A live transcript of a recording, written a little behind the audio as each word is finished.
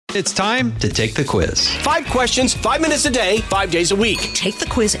It's time to take the quiz. 5 questions, 5 minutes a day, 5 days a week. Take the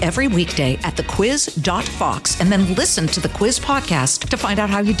quiz every weekday at thequiz.fox and then listen to the quiz podcast to find out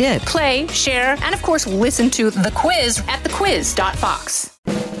how you did. Play, share, and of course, listen to the quiz at thequiz.fox.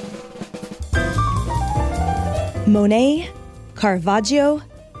 Monet, Caravaggio,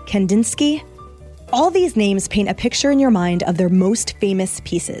 Kandinsky. All these names paint a picture in your mind of their most famous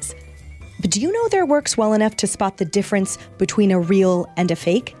pieces. But do you know their works well enough to spot the difference between a real and a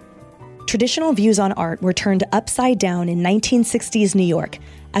fake? Traditional views on art were turned upside down in 1960s New York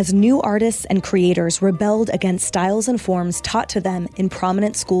as new artists and creators rebelled against styles and forms taught to them in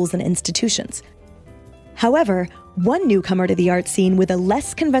prominent schools and institutions. However, one newcomer to the art scene with a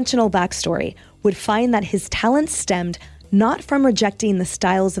less conventional backstory would find that his talents stemmed not from rejecting the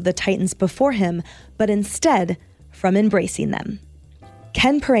styles of the titans before him, but instead from embracing them.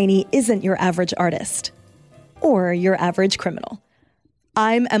 Ken Perani isn't your average artist or your average criminal.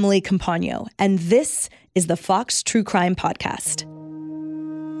 I'm Emily Campagno, and this is the Fox True Crime Podcast.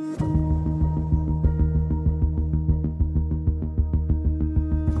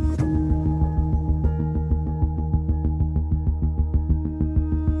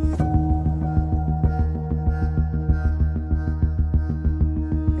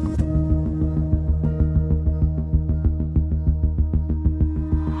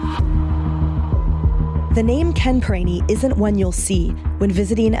 The name Ken Perani isn't one you'll see when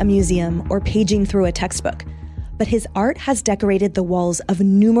visiting a museum or paging through a textbook, but his art has decorated the walls of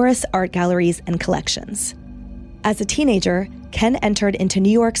numerous art galleries and collections. As a teenager, Ken entered into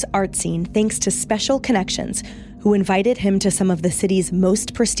New York's art scene thanks to special connections who invited him to some of the city's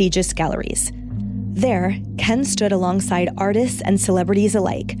most prestigious galleries. There, Ken stood alongside artists and celebrities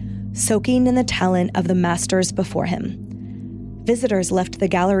alike, soaking in the talent of the masters before him. Visitors left the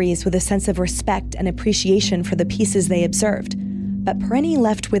galleries with a sense of respect and appreciation for the pieces they observed, but Perani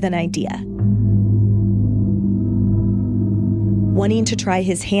left with an idea. Wanting to try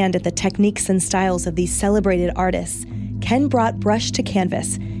his hand at the techniques and styles of these celebrated artists, Ken brought brush to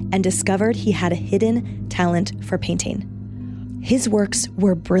canvas and discovered he had a hidden talent for painting. His works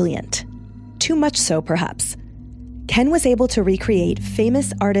were brilliant. Too much so, perhaps. Ken was able to recreate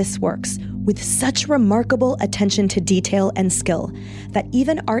famous artists' works with such remarkable attention to detail and skill that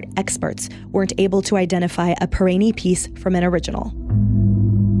even art experts weren't able to identify a Perani piece from an original.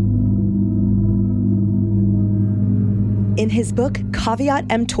 In his book, Caveat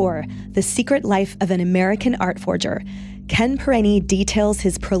Emptor, The Secret Life of an American Art Forger, Ken Perani details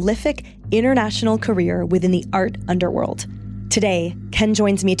his prolific international career within the art underworld. Today, Ken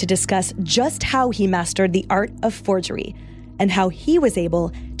joins me to discuss just how he mastered the art of forgery and how he was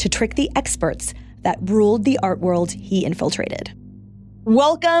able to trick the experts that ruled the art world he infiltrated.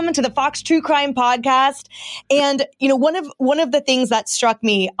 Welcome to the Fox True Crime Podcast. And, one of the things that struck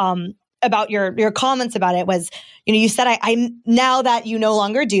me about your comments about it was, you said, I now that you no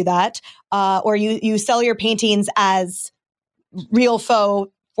longer do that, or you sell your paintings as real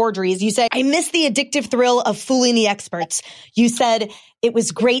faux forgeries. You said, I miss the addictive thrill of fooling the experts. You said, it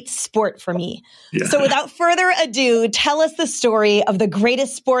was great sport for me. Yeah. So without further ado, tell us the story of the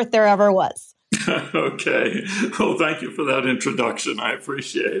greatest sport there ever was. Okay. Well, thank you for that introduction. I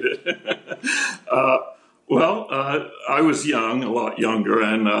appreciate it. I was young, a lot younger,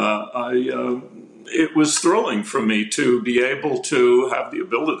 and it was thrilling for me to be able to have the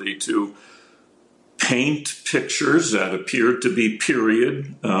ability to paint pictures that appeared to be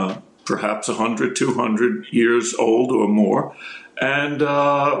period, perhaps 100, 200 years old or more, and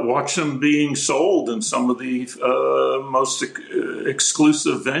watch them being sold in some of the most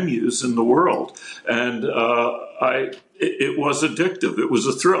exclusive venues in the world. And it was addictive. It was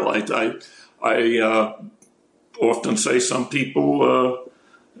a thrill. I often say some people,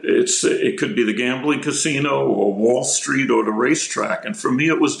 it could be the gambling casino or Wall Street or the racetrack. And for me,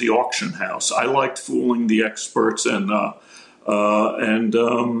 it was the auction house. I liked fooling the experts and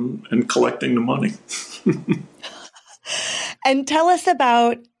collecting the money. And tell us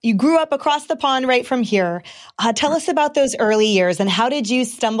about, you grew up across the pond right from here. Tell us about those early years and how did you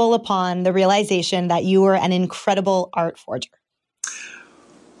stumble upon the realization that you were an incredible art forger?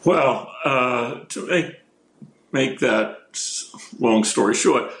 Well, to make that long story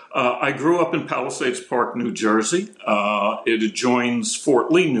short, I grew up in Palisades Park, New Jersey. It adjoins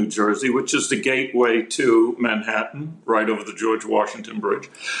Fort Lee, New Jersey, which is the gateway to Manhattan, right over the George Washington Bridge.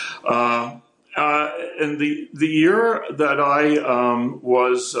 And the year that I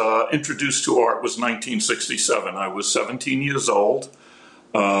was introduced to art was 1967. I was 17 years old.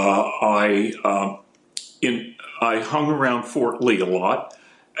 I hung around Fort Lee a lot,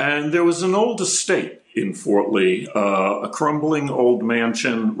 and there was an old estate in Fort Lee, a crumbling old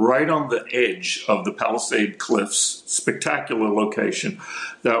mansion right on the edge of the Palisade Cliffs, spectacular location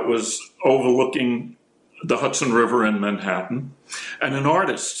that was overlooking the Hudson River in Manhattan. And an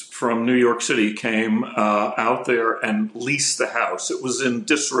artist from New York City came out there and leased the house. It was in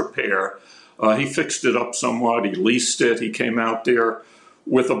disrepair. He fixed it up somewhat. He leased it. He came out there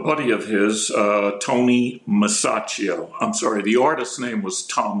with a buddy of his, Tony Masaccio. I'm sorry, the artist's name was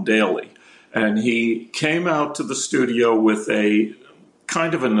Tom Daly. And he came out to the studio with a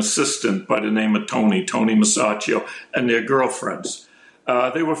kind of an assistant by the name of Tony Masaccio, and their girlfriends.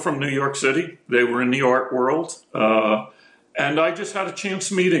 They were from New York City. They were in the art world. And I just had a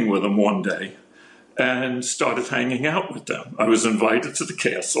chance meeting with them one day and started hanging out with them. I was invited to the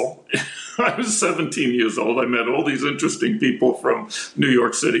castle. I was 17 years old. I met all these interesting people from New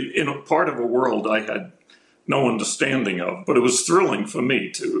York City in a part of a world I had no understanding of, but it was thrilling for me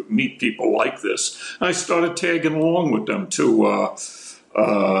to meet people like this. I started tagging along with them to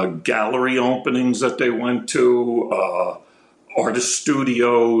gallery openings that they went to, artist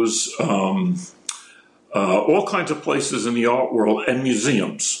studios, all kinds of places in the art world, and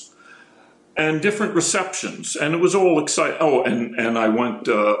museums, and different receptions, and it was all exciting. Oh, and I went.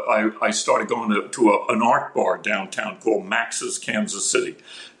 I started going to an art bar downtown called Max's Kansas City.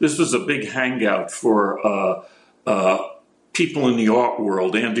 This was a big hangout for people in the art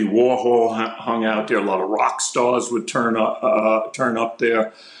world. Andy Warhol hung out there. A lot of rock stars would turn up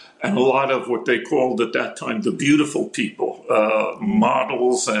there, and a lot of what they called at that time the beautiful people,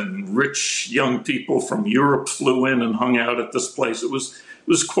 models and rich young people from Europe flew in and hung out at this place. It was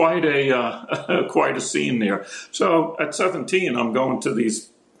quite a scene there. So at 17, I'm going to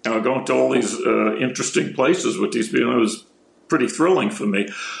all these interesting places with these people. It was pretty thrilling for me.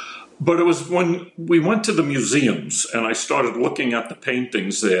 But it was when we went to the museums and I started looking at the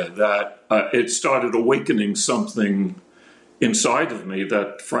paintings there that it started awakening something inside of me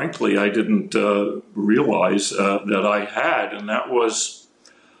that, frankly, I didn't realize that I had, and that was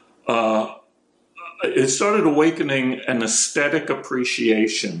it started awakening an aesthetic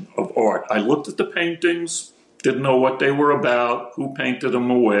appreciation of art. I looked at the paintings, didn't know what they were about, who painted them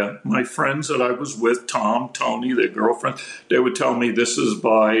or where. My friends that I was with, Tom, Tony, their girlfriend, they would tell me this is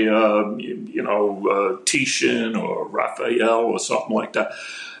by, Titian or Raphael or something like that.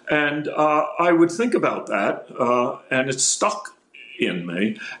 And I would think about that, and it stuck in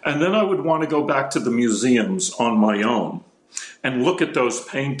me. And then I would want to go back to the museums on my own and look at those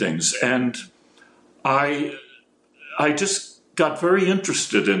paintings. And I just got very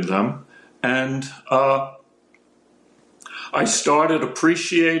interested in them, and I started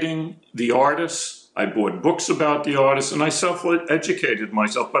appreciating the artists. I bought books about the artists, and I self-educated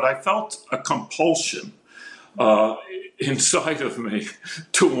myself, but I felt a compulsion inside of me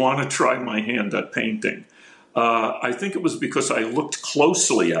to want to try my hand at painting. I think it was because I looked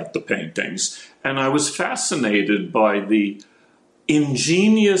closely at the paintings, and I was fascinated by the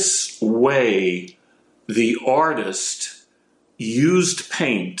ingenious way the artist used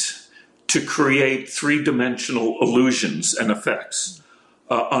paint to create three-dimensional illusions and effects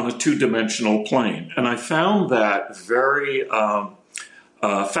on a two-dimensional plane. And I found that very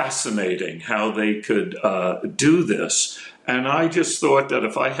fascinating, how they could do this. And I just thought that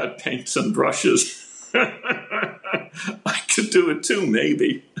if I had paints and brushes, I could do it too,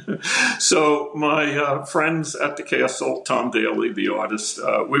 maybe. So my friends at the castle, Tom Daly, the artist,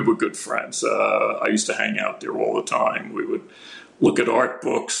 we were good friends. I used to hang out there all the time. We would look at art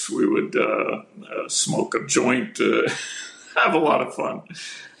books. We would smoke a joint, have a lot of fun.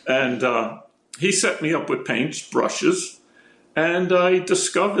 And he set me up with paints, brushes, and I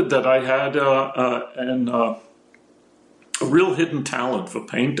discovered that I had a real hidden talent for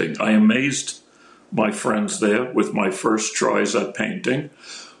painting. I amazed my friends there with my first tries at painting.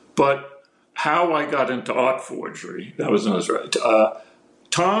 But how I got into art forgery, that was right.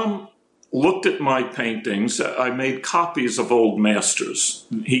 Tom looked at my paintings. I made copies of old masters.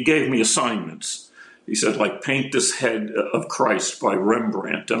 He gave me assignments. He said, like, paint this head of Christ by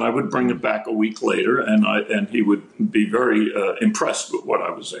Rembrandt. And I would bring it back a week later, and he would be very impressed with what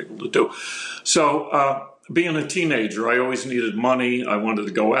I was able to do. So being a teenager, I always needed money. I wanted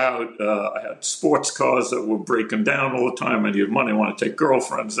to go out. I had sports cars that were breaking down all the time. I needed money. I wanted to take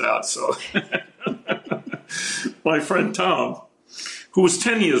girlfriends out. So my friend Tom, who was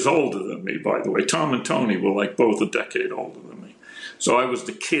 10 years older than me, by the way, Tom and Tony were like both a decade older than me. So I was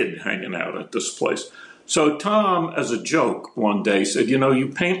the kid hanging out at this place. So Tom, as a joke one day, said, you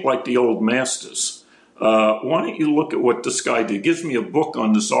paint like the old masters. why don't you look at what this guy did? He gives me a book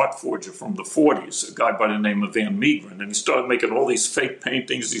on this art forger from the 40s, a guy by the name of Van Meegeren, and he started making all these fake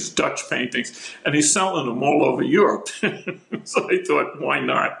paintings, these Dutch paintings, and he's selling them all over Europe. So I thought, why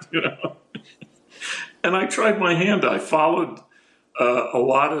not, And I tried my hand. I followed a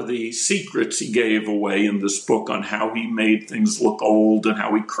lot of the secrets he gave away in this book on how he made things look old and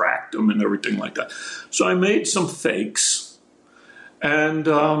how he cracked them and everything like that. So I made some fakes, and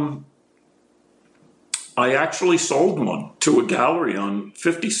I actually sold one to a gallery on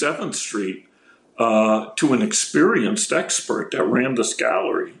 57th Street to an experienced expert that ran this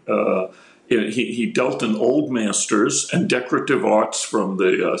gallery. He dealt in old masters and decorative arts from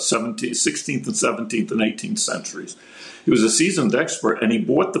the 16th and 17th and 18th centuries. He was a seasoned expert, and he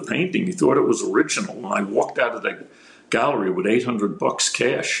bought the painting. He thought it was original. And I walked out of the gallery with $800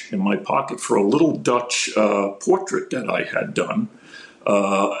 cash in my pocket for a little Dutch portrait that I had done.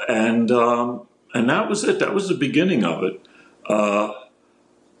 And that was it. That was the beginning of it.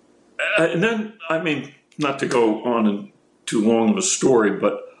 And then, not to go on in too long of a story,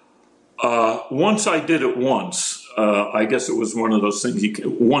 but once I did it once, I guess it was one of those things,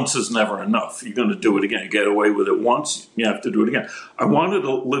 once is never enough. You're going to do it again. You get away with it once, you have to do it again. I wanted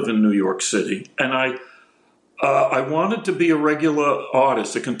to live in New York City, and I wanted to be a regular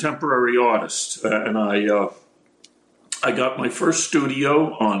artist, a contemporary artist. And I got my first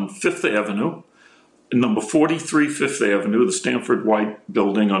studio on Fifth Avenue, number 43 Fifth Avenue, the Stanford White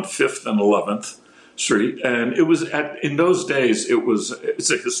building on 5th and 11th Street. And it was in those days,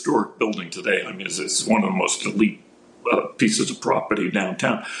 it's a historic building today. It's one of the most elite pieces of property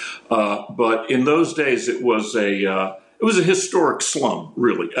downtown. But in those days, it was a historic slum,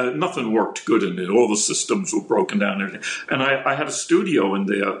 really. Nothing worked good in it. All the systems were broken down. And I had a studio in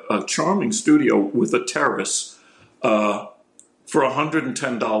there, a charming studio with a terrace for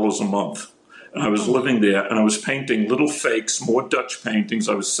 $110 a month. And I was living there, and I was painting little fakes, more Dutch paintings.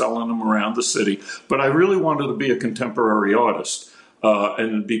 I was selling them around the city. But I really wanted to be a contemporary artist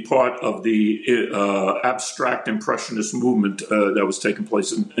and be part of the abstract impressionist movement that was taking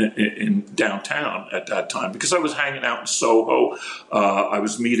place in downtown at that time. Because I was hanging out in Soho. I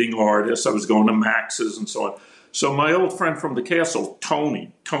was meeting artists. I was going to Max's and so on. So my old friend from the castle,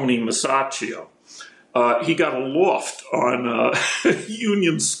 Tony Masaccio, he got a loft on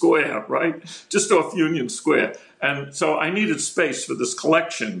Union Square, right? Just off Union Square. And so I needed space for this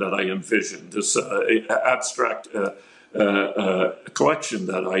collection that I envisioned, this abstract collection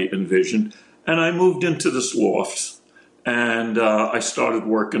that I envisioned. And I moved into this loft, and I started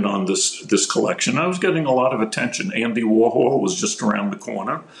working on this collection. I was getting a lot of attention. Andy Warhol was just around the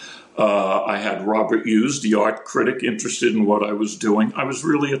corner. I had Robert Hughes, the art critic, interested in what I was doing. I was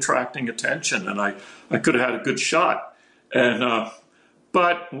really attracting attention, and I could have had a good shot. And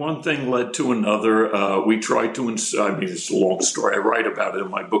but one thing led to another. We tried to, it's a long story. I write about it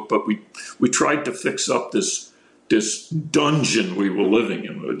in my book, but we tried to fix up this dungeon we were living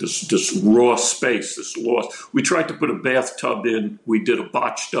in, this raw space, this loft. We tried to put a bathtub in. We did a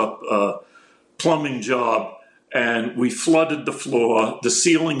botched up plumbing job. And we flooded the floor. The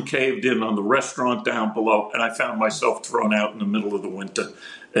ceiling caved in on the restaurant down below, and I found myself thrown out in the middle of the winter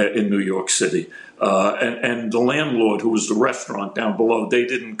in New York City. And the landlord, who was the restaurant down below, they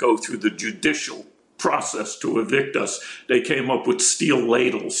didn't go through the judicial process to evict us. They came up with steel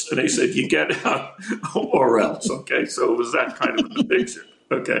ladles, and they said, "You get out or else." Okay, so it was that kind of a picture.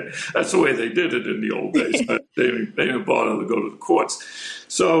 Okay, that's the way they did it in the old days. They didn't bother to go to the courts.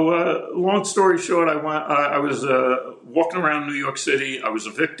 So, long story short, I was walking around New York City. I was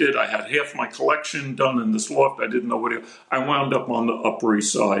evicted. I had half my collection done in this loft. I didn't know what I wound up on the Upper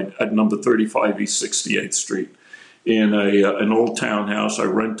East Side at number 35 East 68th Street in an old townhouse. I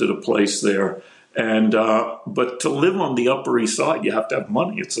rented a place there. And but to live on the Upper East Side, you have to have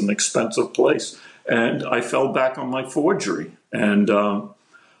money. It's an expensive place. And I fell back on my forgery. And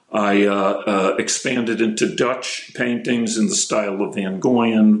I expanded into Dutch paintings in the style of Van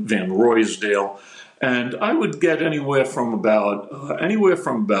Goyen, Van Ruysdael, and I would get anywhere from about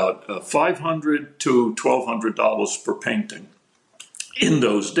 $500 to $1,200 per painting in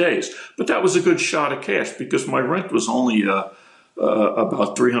those days. But that was a good shot of cash because my rent was only about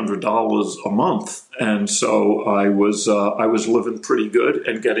 $300 a month, and so I was living pretty good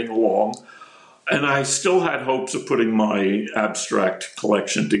and getting along. And I still had hopes of putting my abstract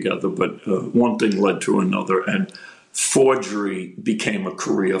collection together, but one thing led to another, and forgery became a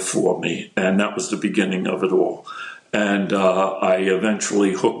career for me, and that was the beginning of it all. And I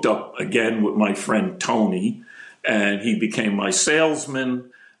eventually hooked up again with my friend Tony, and he became my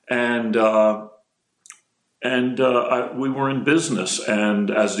salesman, and we were in business. And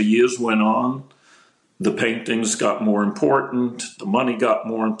as the years went on, the paintings got more important, the money got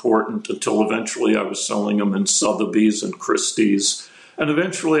more important, until eventually I was selling them in Sotheby's and Christie's. And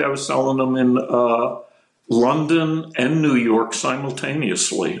eventually I was selling them in London and New York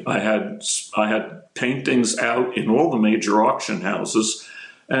simultaneously. I had paintings out in all the major auction houses,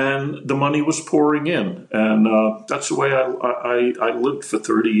 and the money was pouring in. And that's the way I lived for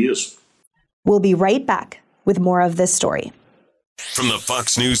 30 years. We'll be right back with more of this story. From the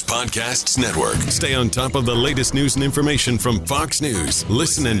Fox News Podcasts Network. Stay on top of the latest news and information from Fox News.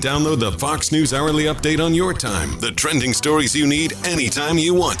 Listen and download the Fox News Hourly Update on your time. The trending stories you need anytime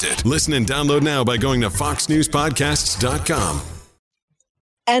you want it. Listen and download now by going to foxnewspodcasts.com.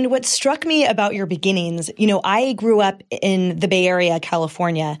 And what struck me about your beginnings, I grew up in the Bay Area,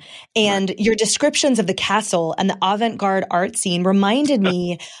 California, and your descriptions of the castle and the avant-garde art scene reminded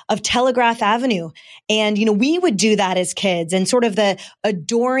me of Telegraph Avenue. And, we would do that as kids, and sort of the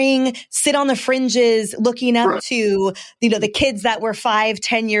adoring, sit on the fringes, looking up to, the kids that were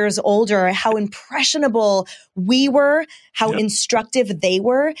 5-10 years older, how impressionable we were, how instructive they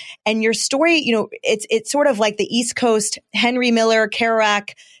were. And your story, it's sort of like the East Coast Henry Miller, Kerouac,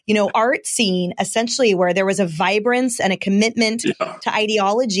 art scene, essentially, where there was a vibrance and a commitment to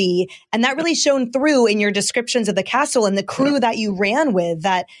ideology. And that really shone through in your descriptions of the castle and the crew that you ran with,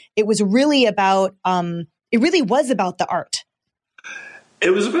 that it was really about, it really was about the art.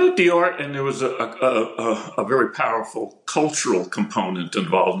 It was about the art, and there was a very powerful cultural component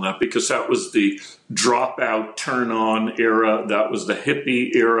involved in that, because that was the dropout, turn-on era. That was the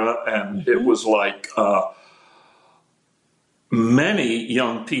hippie era, and it was like many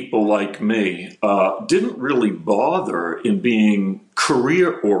young people like me didn't really bother in being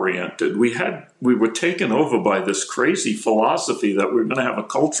career-oriented. We were taken over by this crazy philosophy that we're going to have a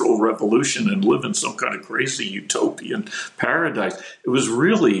cultural revolution and live in some kind of crazy utopian paradise. It was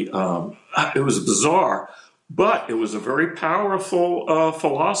really, it was bizarre, but it was a very powerful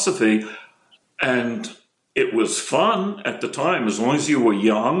philosophy, and it was fun at the time. As long as you were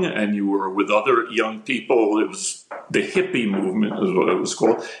young and you were with other young people, it was the hippie movement is what it was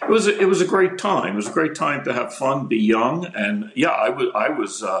called. It was a great time. It was a great time to have fun, be young, and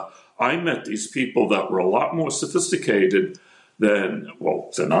I met these people that were a lot more sophisticated than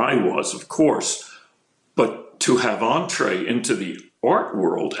I was, of course. But to have entree into the art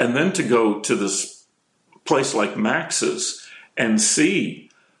world, and then to go to this place like Max's and see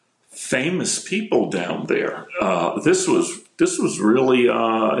famous people down there, this was really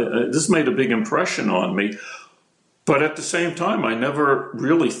this made a big impression on me. But at the same time, I never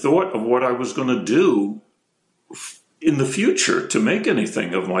really thought of what I was going to do in the future to make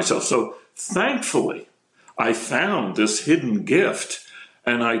anything of myself. So thankfully, I found this hidden gift,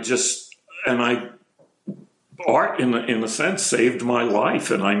 and art in a sense saved my life,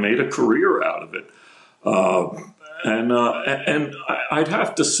 and I made a career out of it. And I'd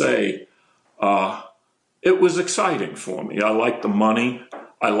have to say, it was exciting for me. I liked the money.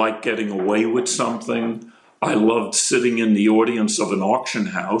 I liked getting away with something. I loved sitting in the audience of an auction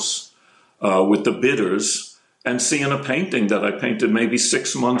house with the bidders and seeing a painting that I painted maybe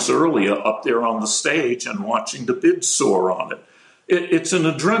 6 months earlier up there on the stage and watching the bids soar on it. It's an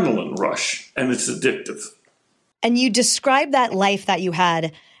adrenaline rush, and it's addictive. And you describe that life that you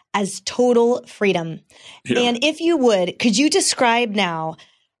had as total freedom. Yeah. And if you would, could you describe now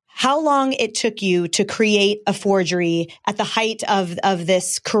how long it took you to create a forgery at the height of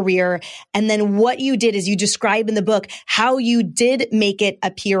this career, and then what you did, as you describe in the book, how you did make it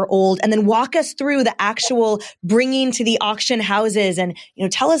appear old, and then walk us through the actual bringing to the auction houses, and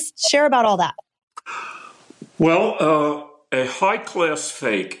share about all that. Well, a high-class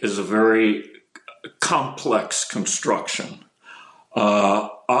fake is a very complex construction.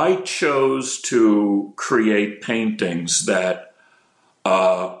 I chose to create paintings that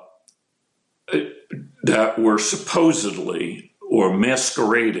were supposedly or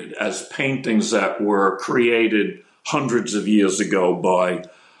masqueraded as paintings that were created hundreds of years ago by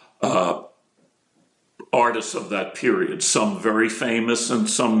artists of that period, some very famous and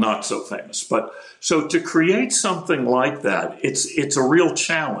some not so famous. But so to create something like that, it's a real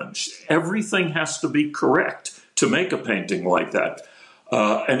challenge. Everything has to be correct to make a painting like that.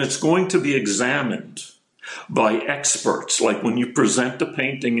 And it's going to be examined by experts. Like when you present a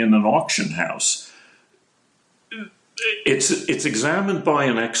painting in an auction house, it's examined by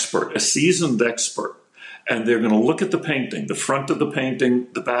an expert, a seasoned expert, and they're going to look at the painting, the front of the painting,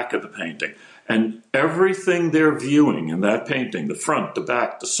 the back of the painting, and everything they're viewing in that painting, the front, the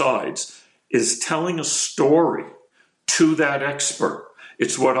back, the sides, is telling a story to that expert.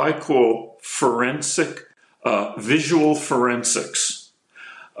 It's what I call forensic, visual forensics.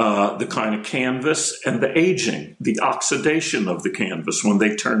 the kind of canvas, and the aging, the oxidation of the canvas when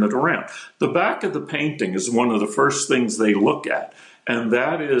they turn it around. The back of the painting is one of the first things they look at, and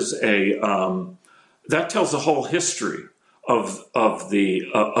that is that tells the whole history of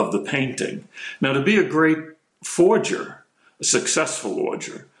the painting. Now, to be a great forger, a successful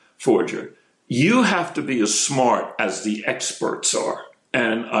forger, you have to be as smart as the experts are,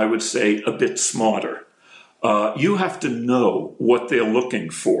 and I would say a bit smarter. You have to know what they're looking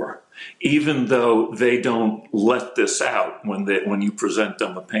for, even though they don't let this out when you present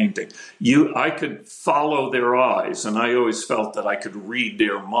them a painting. I could follow their eyes, and I always felt that I could read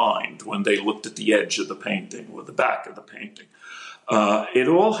their mind when they looked at the edge of the painting or the back of the painting. It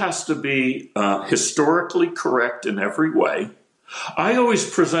all has to be historically correct in every way. I always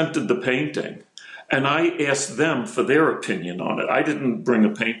presented the painting, and I asked them for their opinion on it. I didn't bring a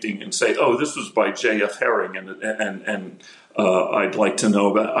painting and say, "Oh, this was by J.F. Herring," and I'd like to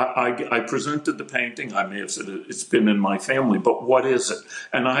know about it. I presented the painting. I may have said it's been in my family, but what is it?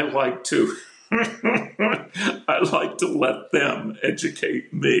 And I like to let them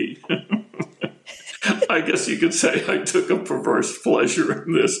educate me. I guess you could say I took a perverse pleasure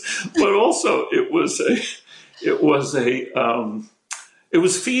in this, but also it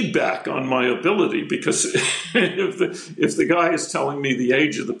was feedback on my ability, because if the guy is telling me the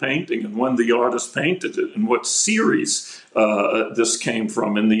age of the painting and when the artist painted it and what series this came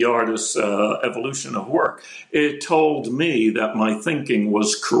from in the artist's evolution of work, it told me that my thinking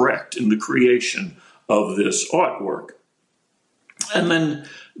was correct in the creation of this artwork. And then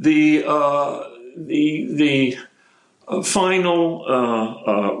the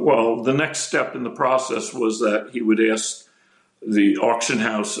next step in the process was that he would ask, the auction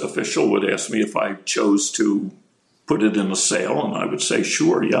house official would ask me if I chose to put it in a sale, and I would say,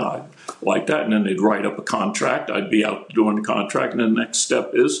 sure, yeah, I like that. And then they'd write up a contract. I'd be out doing the contract, and the next step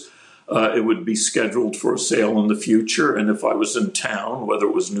is it would be scheduled for a sale in the future. And if I was in town, whether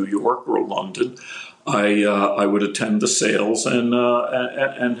it was New York or London, I would attend the sales and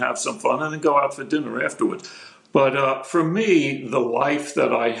have some fun and then go out for dinner afterwards. But for me, the life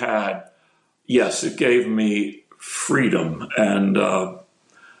that I had, yes, it gave me freedom, and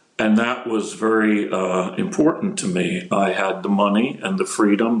that was very important to me. I had the money and the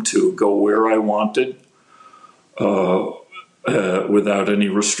freedom to go where I wanted without any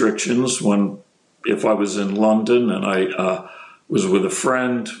restrictions. If I was in London and I was with a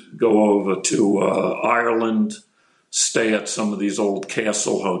friend, go over to Ireland, stay at some of these old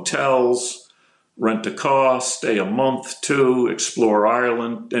castle hotels, rent a car, stay a month, 2, explore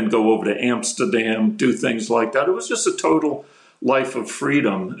Ireland, and go over to Amsterdam, do things like that. It was just a total life of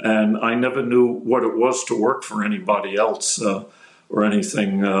freedom, and I never knew what it was to work for anybody else or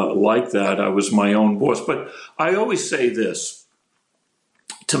anything like that. I was my own boss. But I always say this: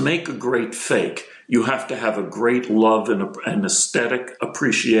 to make a great fake, you have to have a great love and an aesthetic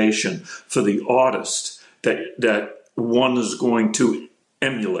appreciation for the artist that one is going to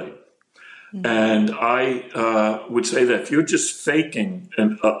emulate. And I would say that if you're just faking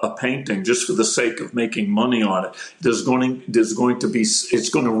a painting just for the sake of making money on it, it's going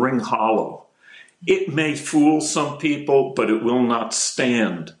to ring hollow. It may fool some people, but it will not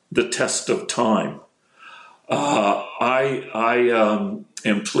stand the test of time. I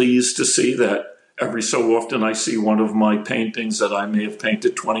am pleased to see that every so often I see one of my paintings that I may have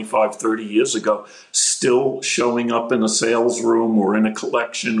painted 25, 30 years ago still showing up in a sales room or in a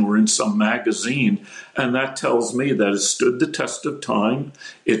collection or in some magazine. And that tells me that it stood the test of time.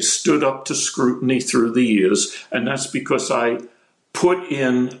 It stood up to scrutiny through the years. And that's because I put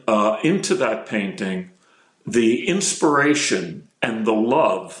into that painting the inspiration and the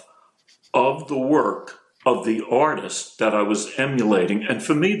love of the work of the artist that I was emulating. And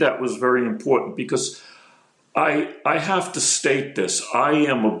for me, that was very important, because I have to state this. I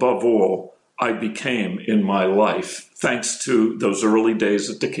am, above all, I became in my life, thanks to those early days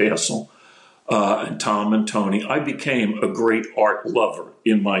at the castle and Tom and Tony, I became a great art lover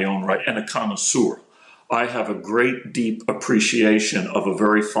in my own right and a connoisseur. I have a great, deep appreciation of a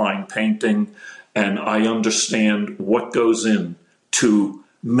very fine painting, and I understand what goes in to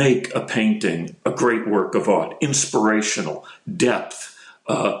make a painting a great work of art: inspirational, depth,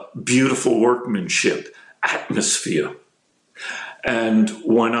 beautiful workmanship, atmosphere. And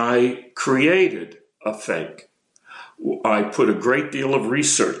when I created a fake, I put a great deal of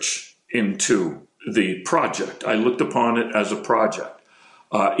research into the project. I looked upon it as a project.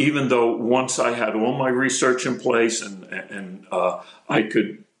 Even though once I had all my research in place and I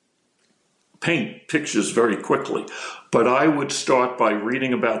could paint pictures very quickly, but I would start by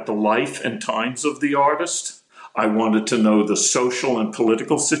reading about the life and times of the artist. I wanted to know the social and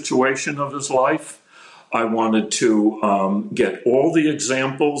political situation of his life. I wanted to get all the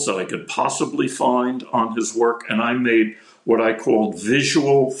examples that I could possibly find on his work, and I made what I called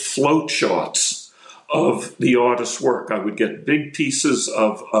visual flowcharts of the artist's work. I would get big pieces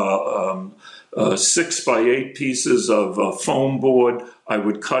of 6x8 pieces of foam board. I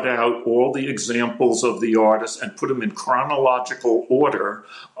would cut out all the examples of the artist and put them in chronological order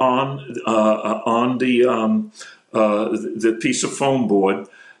on the piece of foam board,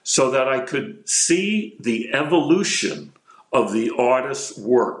 so that I could see the evolution of the artist's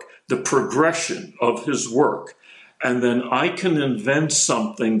work, the progression of his work. And then I can invent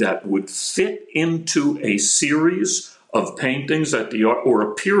something that would fit into a series of paintings that or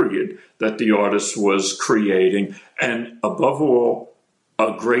a period that the artist was creating. And above all,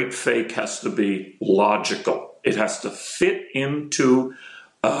 a great fake has to be logical. It has to fit into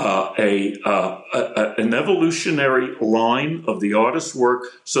an evolutionary line of the artist's work,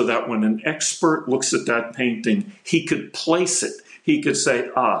 so that when an expert looks at that painting, he could place it. He could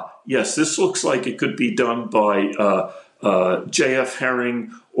say, yes, this looks like it could be done by J.F.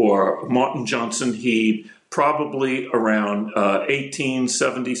 Herring or Martin Johnson Heade, probably around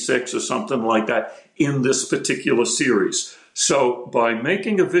 1876 or something like that, in this particular series. So by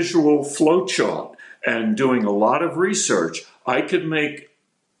making a visual flowchart and doing a lot of research, I could make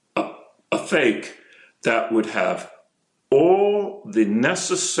a fake that would have all the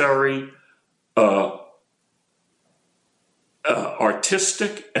necessary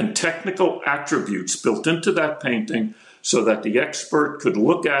artistic and technical attributes built into that painting, so that the expert could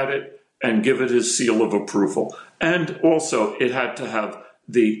look at it and give it his seal of approval. And also, it had to have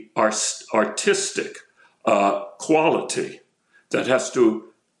the artistic quality that has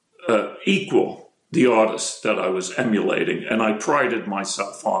to equal the artist that I was emulating, and I prided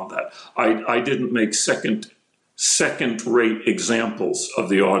myself on that. I didn't make second-rate examples of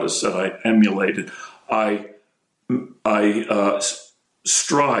the artists that I emulated. I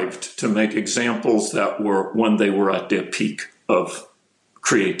strived to make examples that were when they were at their peak of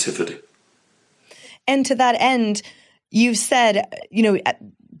creativity. And to that end, you said,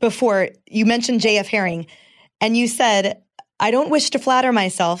 before you mentioned J.F. Herring, and you said, I don't wish to flatter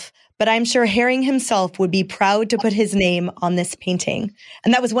myself, but I'm sure Herring himself would be proud to put his name on this painting.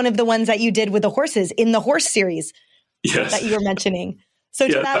 And that was one of the ones that you did with the horses in the horse series that you were mentioning. So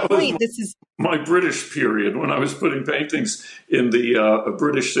to that point, this is my British period when I was putting paintings in the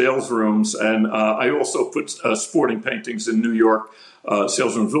British sales rooms. And I also put sporting paintings in New York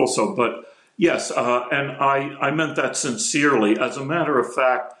sales rooms also. But yes, and I meant that sincerely. As a matter of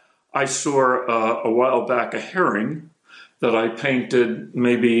fact, I saw a while back a herring that I painted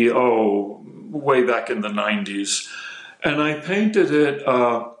maybe, way back in the 90s. And I painted it,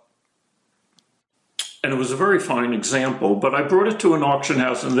 and it was a very fine example, but I brought it to an auction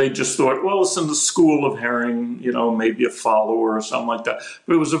house and they just thought, well, it's in the school of Herring, maybe a follower or something like that.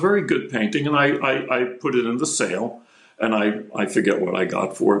 But it was a very good painting, and I put it in the sale, and I forget what I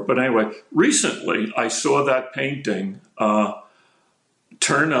got for it. But anyway, recently I saw that painting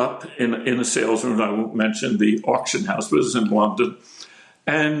turn up in a sales room. I won't mention the auction house, but it was in London.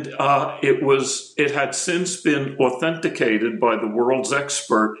 And it had since been authenticated by the world's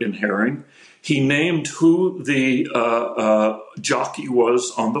expert in herring. He named who the jockey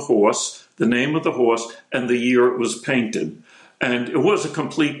was on the horse, the name of the horse, and the year it was painted. And it was a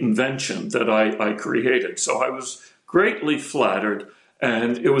complete invention that I created. So I was greatly flattered,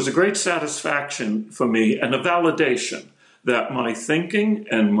 and it was a great satisfaction for me and a validation that my thinking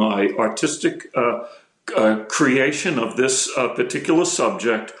and my artistic creation of this particular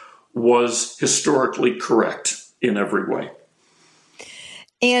subject was historically correct in every way.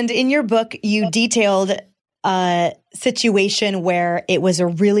 And in your book, you detailed a situation where it was a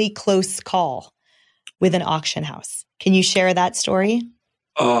really close call with an auction house. Can you share that story?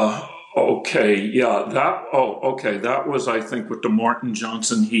 Okay, yeah. That was, I think, with the Martin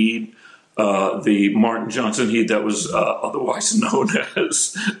Johnson Heade. The Martin Johnson Heade that was otherwise known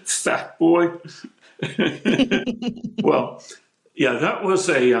as Fat Boy. Well, yeah, that was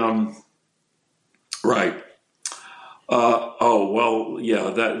a right.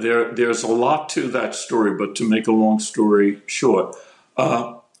 There's a lot to that story, but to make a long story short,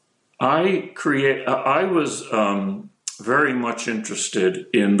 I was very much interested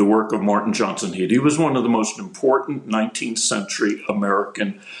in the work of Martin Johnson Heade. He was one of the most important 19th century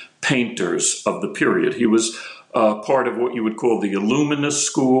American painters of the period. He was part of what you would call the Illuminist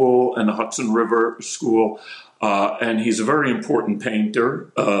school and the Hudson River school. And he's a very important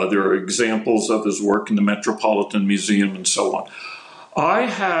painter. There are examples of his work in the Metropolitan Museum and so on. I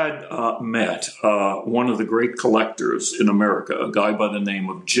had met one of the great collectors in America, a guy by the name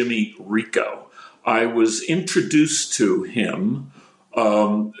of Jimmy Rico. I was introduced to him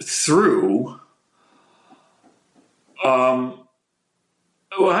through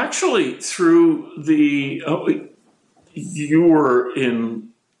the. You were in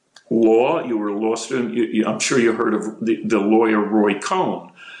law. You were a law student. I'm sure you heard of the lawyer Roy Cohn.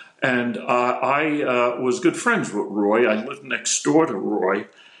 And I was good friends with Roy. I lived next door to Roy.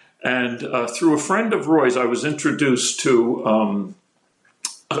 And through a friend of Roy's, I was introduced to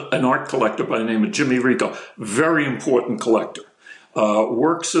an art collector by the name of Jimmy Rico. Very important collector.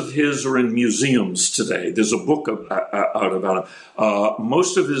 Works of his are in museums today. There's a book out about him.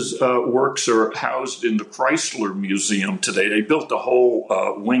 Most of his works are housed in the Chrysler Museum today. They built a whole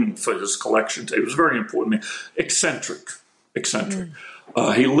wing for his collection today. It was very important. Eccentric.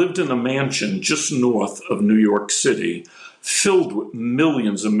 He lived in a mansion just north of New York City, filled with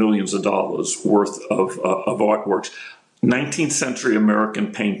millions and millions of dollars worth of artworks. 19th century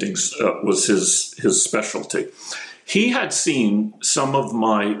American paintings was his specialty. He had seen some of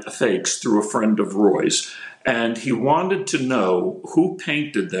my fakes through a friend of Roy's, and he wanted to know who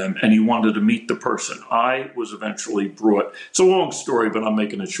painted them, and he wanted to meet the person. I was eventually brought, it's a long story, but I'm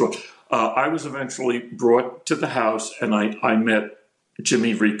making it short. I was eventually brought to the house, and I met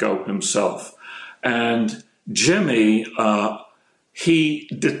Jimmy Rico himself. And Jimmy, he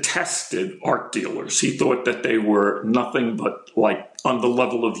detested art dealers. He thought that they were nothing but like on the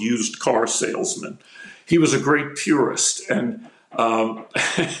level of used car salesmen. He was a great purist, and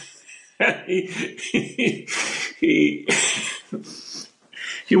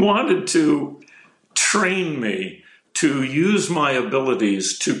he wanted to train me to use my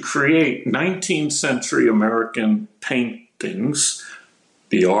abilities to create 19th century American paintings.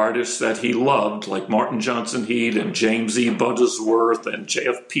 The artists that he loved, like Martin Johnson Heade and James E. Buttersworth and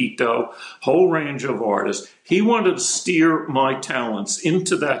J.F. Pito, whole range of artists. He wanted to steer my talents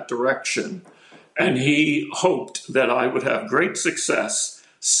into that direction, and he hoped that I would have great success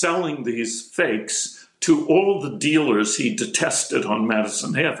selling these fakes to all the dealers he detested on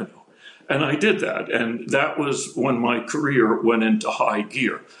Madison Avenue. And I did that, and that was when my career went into high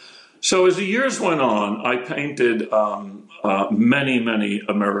gear. So as the years went on, I painted many, many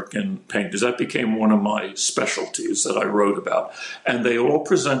American painters. That became one of my specialties that I wrote about. And they all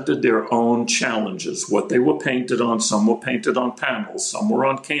presented their own challenges, what they were painted on. Some were painted on panels, some were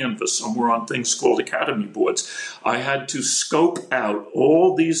on canvas, some were on things called Academy boards. I had to scope out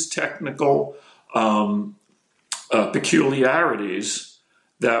all these technical peculiarities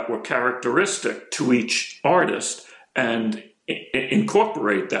that were characteristic to each artist and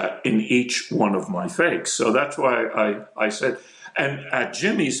incorporate that in each one of my fakes. So that's why I said, and at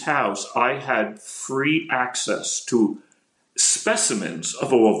Jimmy's house, I had free access to specimens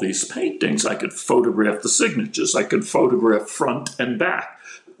of all of these paintings. I could photograph the signatures. I could photograph front and back,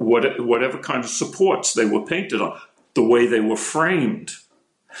 whatever kind of supports they were painted on, the way they were framed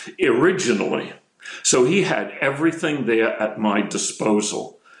originally. So he had everything there at my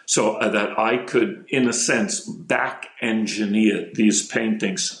disposal, so that I could, in a sense, back engineer these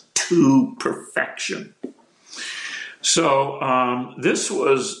paintings to perfection. So this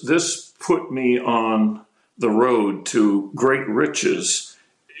put me on the road to great riches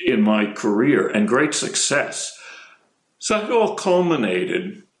in my career and great success. So it all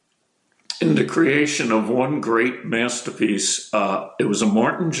culminated in the creation of one great masterpiece. It was a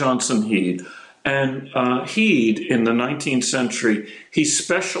Martin Johnson Heade. And Heade, in the 19th century, he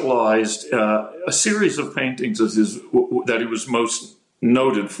specialized a series of paintings that he was most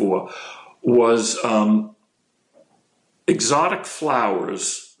noted for was exotic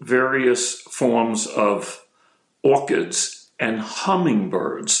flowers, various forms of orchids, and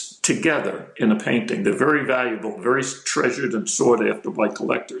hummingbirds together in a painting. They're very valuable, very treasured and sought after by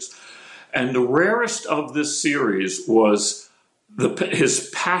collectors. And the rarest of this series was his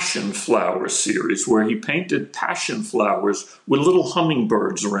passion flower series, where he painted passion flowers with little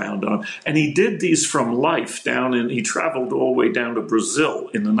hummingbirds around them. And he did these from life he traveled all the way down to Brazil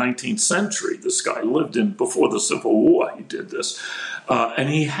in the 19th century. This guy lived before the Civil War. He did this. And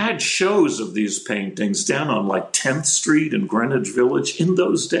he had shows of these paintings down on like 10th Street in Greenwich Village in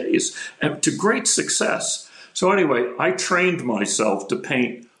those days, and to great success. So anyway, I trained myself to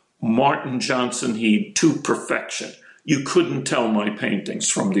paint Martin Johnson Heade to perfection. You couldn't tell my paintings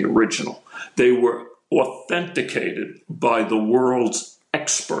from the original. They were authenticated by the world's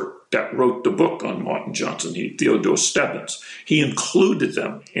expert that wrote the book on Martin Johnson Heade, Theodore Stebbins. He included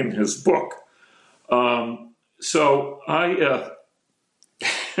them in his book. So I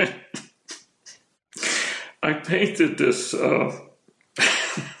I painted this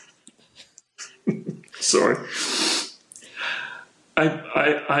Sorry.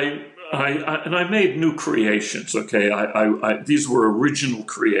 I made new creations, okay? These were original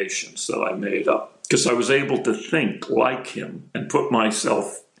creations that I made up because I was able to think like him and put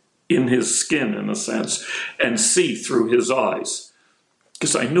myself in his skin, in a sense, and see through his eyes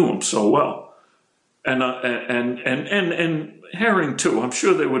because I knew him so well. And Herring, too, I'm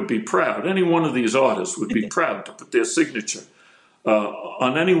sure they would be proud. Any one of these artists would be proud to put their signature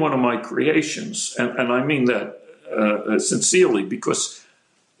on any one of my creations. And I mean that sincerely because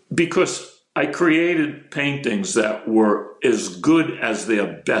I created paintings that were as good as their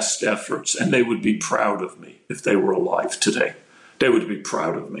best efforts, and they would be proud of me if they were alive today. They would be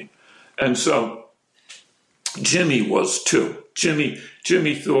proud of me. And so Jimmy was too.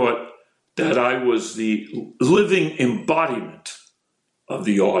 Jimmy thought that I was the living embodiment of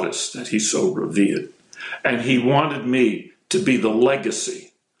the artist that he so revered. And he wanted me to be the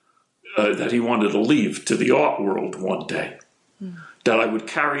legacy that he wanted to leave to the art world one day. That I would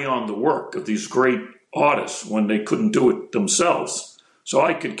carry on the work of these great artists when they couldn't do it themselves. So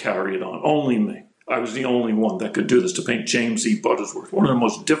I could carry it on, only me. I was the only one that could do this, to paint James E. Buttersworth, one of the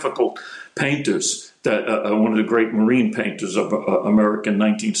most difficult painters, one of the great marine painters of American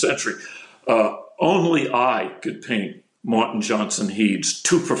 19th century. Only I could paint Martin Johnson Heades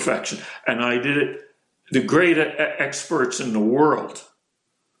to perfection. And I did it. The great experts in the world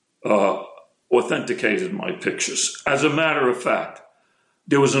authenticated my pictures. As a matter of fact,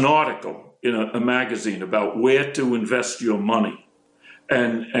 there was an article in a magazine about where to invest your money.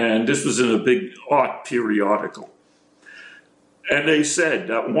 And this was in a big art periodical. And they said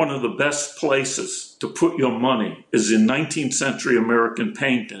that one of the best places to put your money is in 19th century American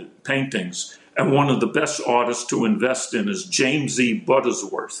paintings. And one of the best artists to invest in is James E.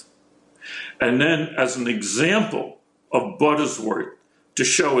 Buttersworth. And then as an example of Buttersworth, to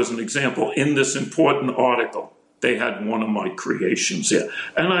show as an example in this important article, they had one of my creations here.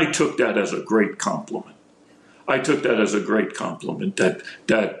 And I took that as a great compliment. That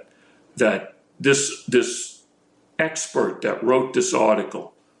this expert that wrote this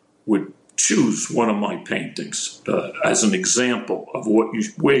article would choose one of my paintings as an example of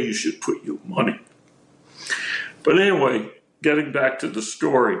where you should put your money. But anyway, getting back to the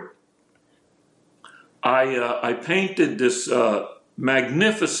story, I painted this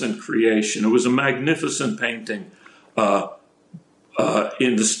magnificent creation. It was a magnificent painting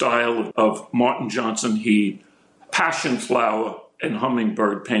in the style of Martin Johnson Heade, passion flower and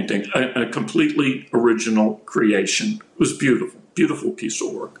hummingbird painting, a completely original creation. It was beautiful, beautiful piece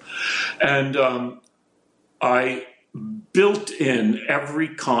of work. And I built in every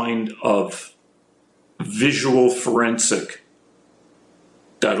kind of visual forensic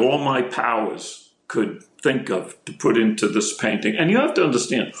that all my powers could think of to put into this painting. And you have to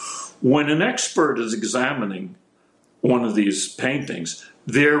understand, when an expert is examining one of these paintings,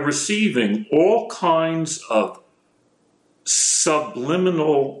 they're receiving all kinds of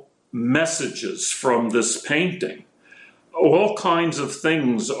subliminal messages from this painting. All kinds of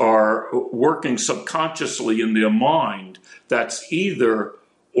things are working subconsciously in their mind that's either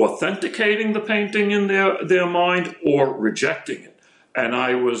authenticating the painting in their mind or rejecting it. And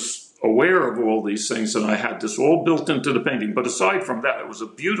I was aware of all these things, and I had this all built into the painting. But aside from that, it was a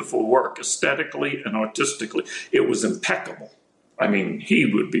beautiful work, aesthetically and artistically. It was impeccable. I mean, he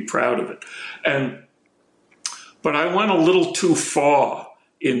would be proud of it. But I went a little too far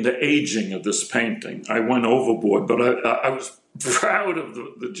in the aging of this painting. I went overboard, but I was proud of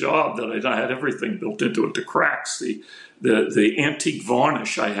the job that I had everything built into it, the cracks, the antique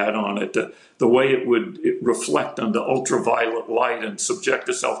varnish I had on it, the way it would reflect under ultraviolet light and subject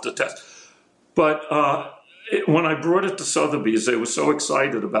itself to test. But when I brought it to Sotheby's, they were so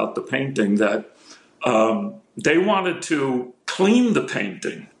excited about the painting that they wanted to clean the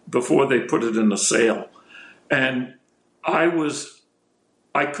painting before they put it in the sale. And I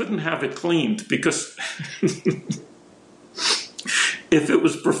couldn't have it cleaned because if it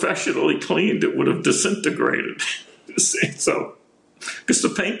was professionally cleaned, it would have disintegrated. So, because the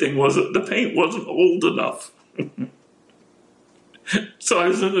paint wasn't old enough. So I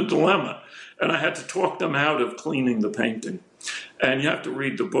was in a dilemma, and I had to talk them out of cleaning the painting. And you have to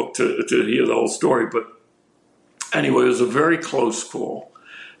read the book to hear the whole story. But anyway, it was a very close call.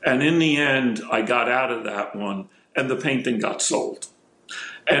 And in the end, I got out of that one, and the painting got sold.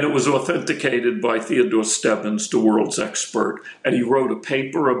 And it was authenticated by Theodore Stebbins, the world's expert, and he wrote a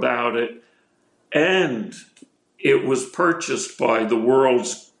paper about it. And it was purchased by the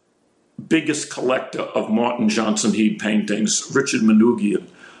world's biggest collector of Martin Johnson Heade paintings, Richard Manoogian,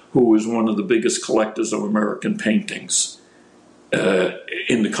 who is one of the biggest collectors of American paintings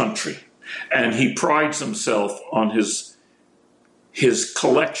in the country. And he prides himself on his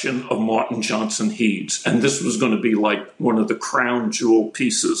collection of Martin Johnson Hedes. And this was going to be like one of the crown jewel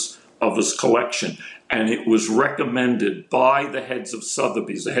pieces of his collection. And it was recommended by the heads of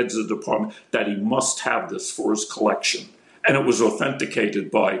Sotheby's, the heads of the department, that he must have this for his collection. And it was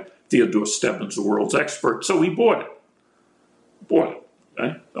authenticated by Theodore Stebbins, the world's expert. So he bought it. Okay?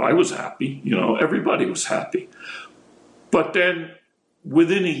 I was happy. Everybody was happy. But then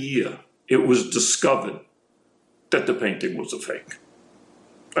within a year, it was discovered that the painting was a fake.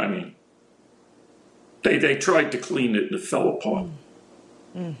 I mean, they tried to clean it and it fell apart.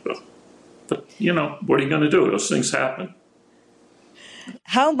 But what are you going to do? Those things happen.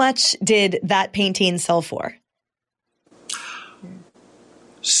 How much did that painting sell for?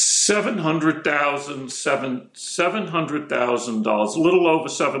 $700,000, a little over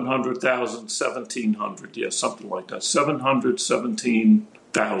 $700,000, $1,700, yeah, something like that.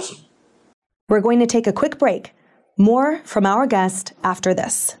 $717,000. We're going to take a quick break. More from our guest after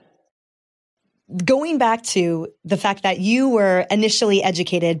this. Going back to the fact that you were initially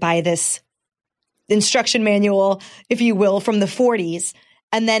educated by this instruction manual, if you will, from the 40s,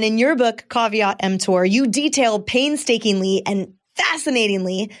 and then in your book, Caveat Emptor, you detailed painstakingly and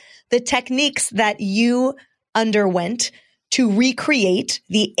fascinatingly the techniques that you underwent to recreate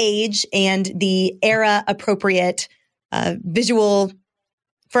the age and the era appropriate visual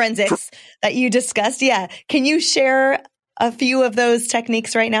forensics that you discussed. Yeah. Can you share a few of those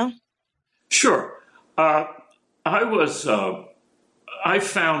techniques right now? Sure. I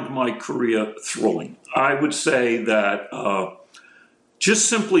found my career thrilling. I would say that just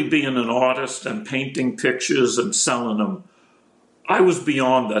simply being an artist and painting pictures and selling them, I was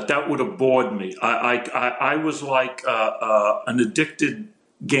beyond that. That would have bored me. I was like an addicted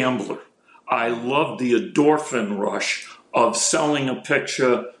gambler. I loved the endorphin rush of selling a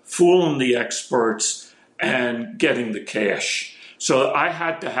picture, fooling the experts, and getting the cash. So I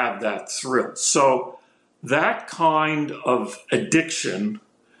had to have that thrill. So that kind of addiction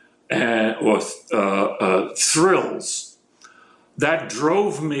or thrills, that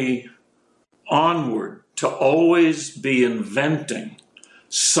drove me onward to always be inventing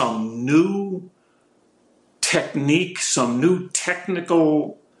some new technique, some new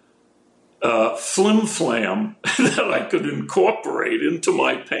technical flim-flam that I could incorporate into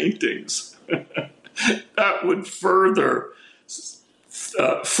my paintings. That would further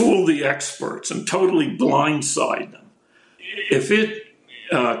fool the experts and totally blindside them. If it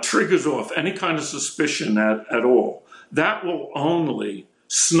triggers off any kind of suspicion at all, that will only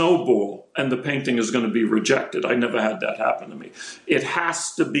snowball and the painting is going to be rejected. I never had that happen to me. It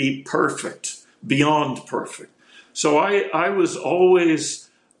has to be perfect, beyond perfect. So I was always,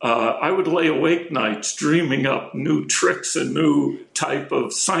 I would lay awake nights dreaming up new tricks and new type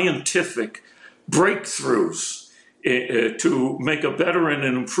of scientific breakthroughs to make a better and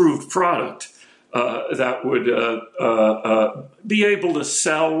an improved product that would be able to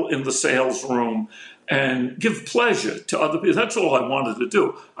sell in the sales room and give pleasure to other people. That's all I wanted to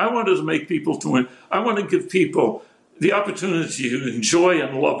do. I wanted to make people I want to give people the opportunity to enjoy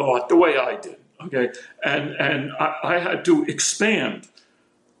and love art the way I did. Okay, and I had to expand.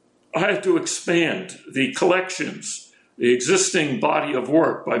 I had to expand the collections, the existing body of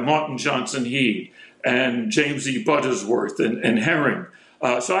work by Martin Johnson Heade and James E. Buttersworth and Herring.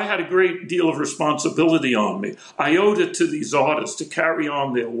 So I had a great deal of responsibility on me. I owed it to these artists to carry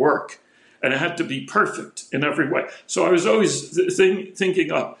on their work, and it had to be perfect in every way. So I was always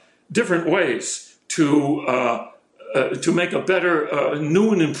thinking up different ways to make a better,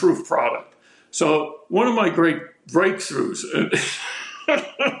 new and improved product. So one of my great breakthroughs,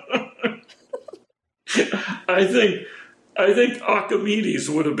 I think Archimedes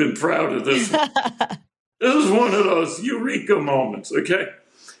would have been proud of this one. This is one of those eureka moments, okay?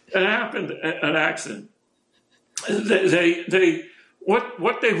 It happened, an accident.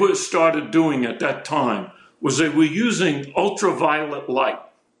 What they started doing at that time was they were using ultraviolet light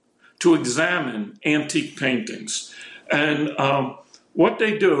to examine antique paintings. And what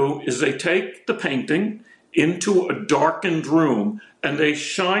they do is they take the painting into a darkened room and they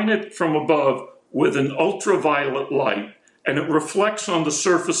shine it from above with an ultraviolet light, and it reflects on the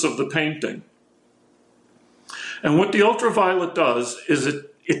surface of the painting. And what the ultraviolet does is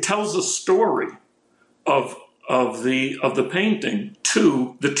it tells a story of the painting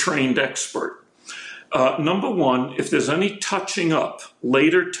to the trained expert. Number one, if there's any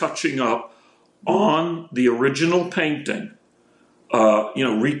later touching up on the original painting,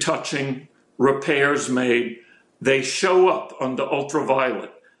 retouching, repairs made, they show up on the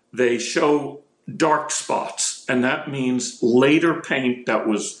ultraviolet. They show dark spots, and that means later paint that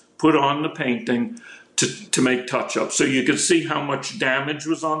was put on the painting to make touch-ups. So you could see how much damage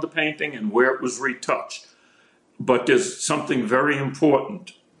was on the painting and where it was retouched. But there's something very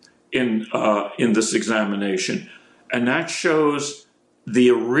important in this examination, and that shows the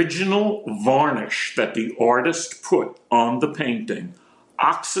original varnish that the artist put on the painting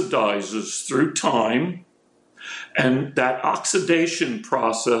oxidizes through time, and that oxidation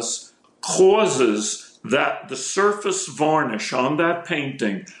process causes that the surface varnish on that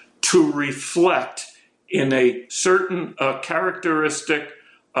painting to reflect in a certain characteristic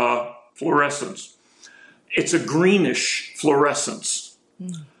fluorescence. It's a greenish fluorescence.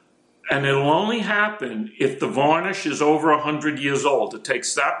 And it'll only happen if the varnish is over 100 years old. It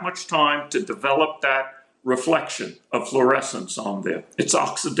takes that much time to develop that reflection of fluorescence on there. It's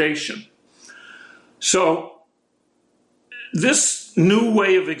oxidation. So this new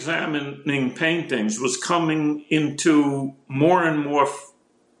way of examining paintings was coming into more and more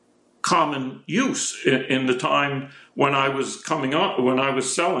common use in the time when I was coming on, when I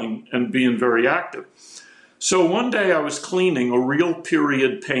was selling and being very active. So one day I was cleaning a real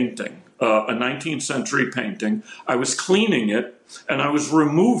period painting, a 19th century painting. I was cleaning it and I was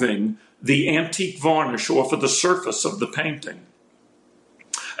removing the antique varnish off of the surface of the painting.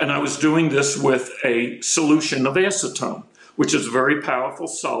 And I was doing this with a solution of acetone, which is a very powerful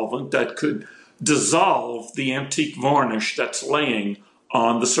solvent that could dissolve the antique varnish that's laying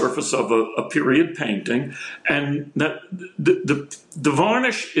on the surface of a period painting. And that the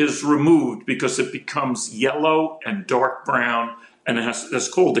varnish is removed because it becomes yellow and dark brown, and that's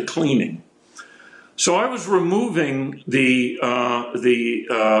called the cleaning. So I was removing the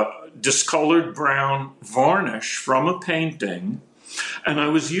discolored brown varnish from a painting, and I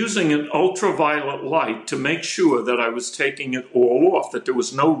was using an ultraviolet light to make sure that I was taking it all off, that there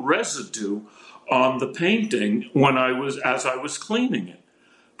was no residue on the painting as I was cleaning it.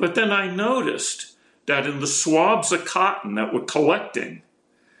 But then I noticed that in the swabs of cotton that were collecting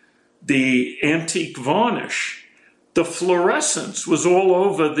the antique varnish, the fluorescence was all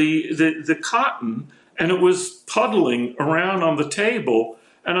over the cotton, and it was puddling around on the table.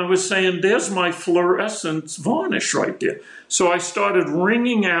 And I was saying, there's my fluorescence varnish right there. So I started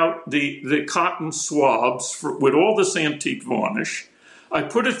wringing out the cotton swabs with all this antique varnish. I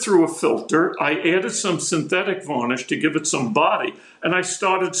put it through a filter. I added some synthetic varnish to give it some body, and I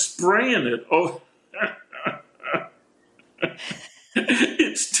started spraying it. Oh,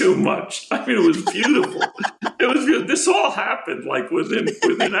 it's too much. I mean, it was beautiful. It was beautiful. This all happened like within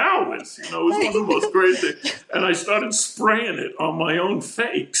hours. You know, it was one of the most great things. And I started spraying it on my own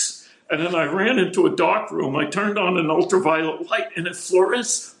fakes. And then I ran into a dark room. I turned on an ultraviolet light, and it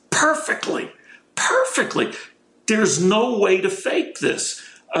fluoresced perfectly. Perfectly. There's no way to fake this.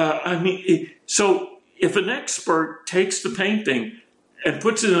 So if an expert takes the painting and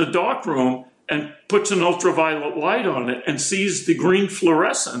puts it in a dark room and puts an ultraviolet light on it and sees the green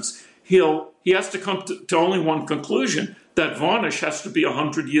fluorescence, he has to come to only one conclusion: that varnish has to be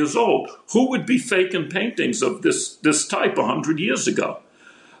 100 years old. Who would be faking paintings of this type 100 years ago?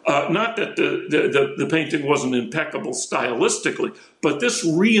 Not that the painting wasn't impeccable stylistically, but this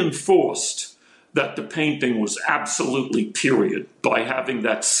reinforced that the painting was absolutely period by having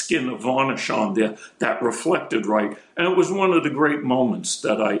that skin of varnish on there that reflected right. And it was one of the great moments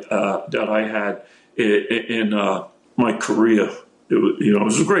that I had in my career. It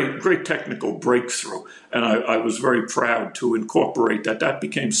was a great technical breakthrough, and I was very proud to incorporate that. That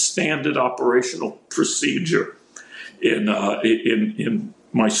became standard operational procedure in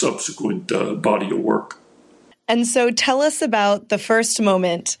my subsequent body of work. And so tell us about the first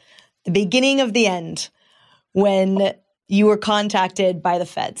moment, the beginning of the end, when you were contacted by the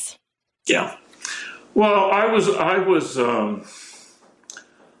feds. Yeah. Well, I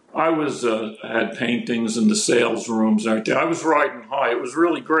had paintings in the sales rooms and everything. I was riding high. It was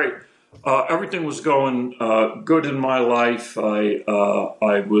really great. Everything was going good in my life. I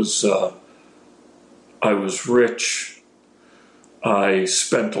was rich. I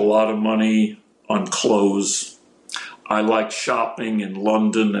spent a lot of money on clothes. I liked shopping in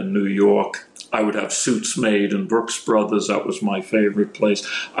London and New York. I would have suits made in Brooks Brothers. That was my favorite place.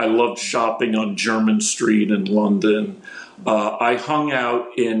 I loved shopping on Jermyn Street in London. I hung out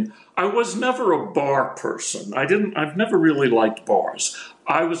I was never a bar person. I've never really liked bars.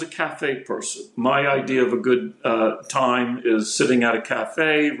 I was a cafe person. My idea of a good time is sitting at a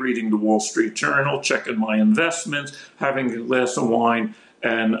cafe, reading the Wall Street Journal, checking my investments, having a glass of wine,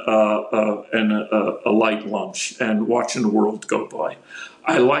 and a light lunch, and watching the world go by.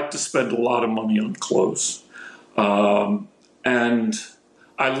 I like to spend a lot of money on clothes. And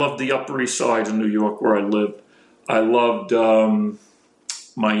I loved the Upper East Side of New York where I lived. I loved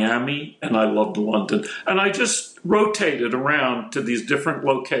Miami, and I loved London. And I just rotated around to these different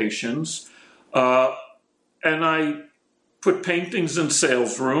locations, and I put paintings in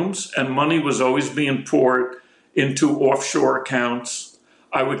sales rooms, and money was always being poured into offshore accounts.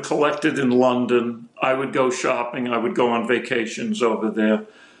 I would collect it in London. I would go shopping. I would go on vacations over there.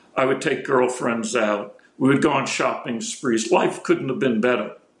 I would take girlfriends out. We would go on shopping sprees. Life couldn't have been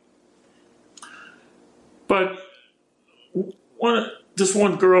better. But this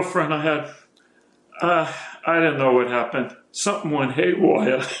one girlfriend I had, I don't know what happened. Something went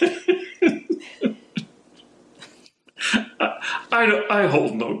haywire. I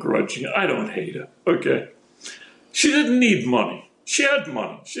hold no grudge. I don't hate her, okay? She didn't need money. She had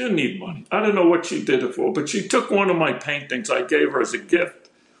money. She didn't need money. I don't know what she did it for, but she took one of my paintings I gave her as a gift.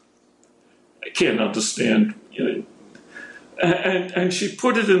 I can't understand. You know. And she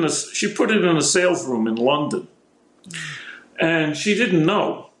put it in a sales room in London. And she didn't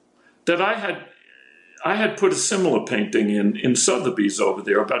know that I had put a similar painting in Sotheby's over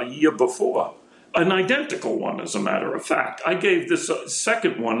there about a year before. An identical one, as a matter of fact. I gave this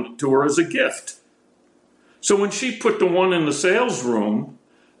second one to her as a gift. So when she put the one in the sales room,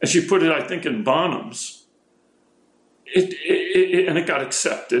 and she put it, I think, in Bonhams, and it got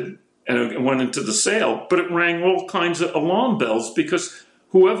accepted, and it went into the sale, but it rang all kinds of alarm bells because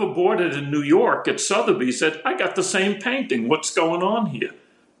whoever bought it in New York at Sotheby's said, I got the same painting. What's going on here?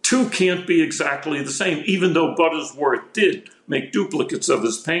 Two can't be exactly the same, even though Buttersworth did make duplicates of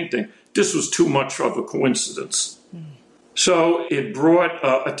his painting. This was too much of a coincidence. So it brought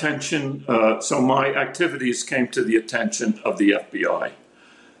attention, so my activities came to the attention of the FBI.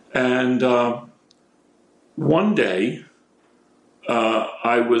 And one day,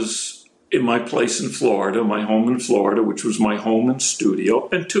 I was in my place in Florida, my home in Florida, which was my home and studio,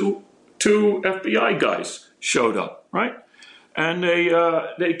 and two FBI guys showed up, right? And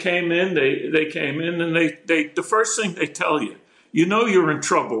they came in, they came in, and they the first thing they tell you, you know you're in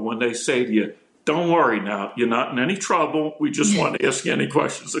trouble when they say to you, don't worry now, you're not in any trouble, we just want to ask you any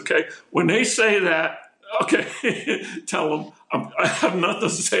questions, okay? When they say that, okay, tell them, I have nothing to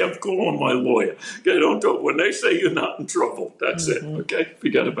say, I'm calling my lawyer. Okay, don't do it. When they say you're not in trouble, that's it, okay?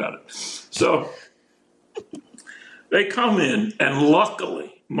 Forget about it. So they come in, and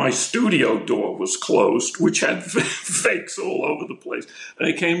luckily, my studio door was closed, which had fakes all over the place. And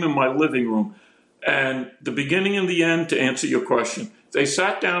they came in my living room. And the beginning and the end, to answer your question, they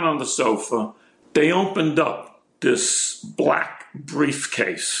sat down on the sofa. They opened up this black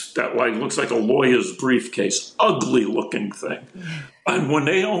briefcase that looks like a lawyer's briefcase, ugly looking thing. And when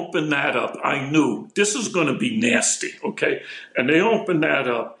they opened that up, I knew this is going to be nasty, okay? And they opened that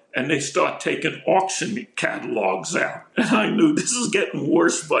up, and they start taking auction catalogs out. And I knew this is getting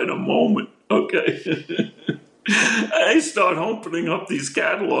worse by the moment, okay? They start opening up these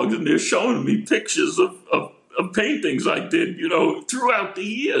catalogs, and they're showing me pictures of paintings I did, throughout the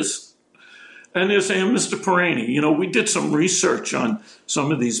years. And they're saying, Mr. Perani, we did some research on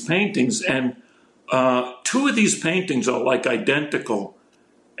some of these paintings, and two of these paintings are like identical,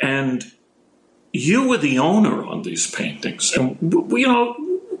 and you were the owner on these paintings. And,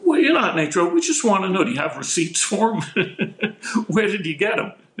 you're not in trouble. We just want to know, do you have receipts for them? Where did you get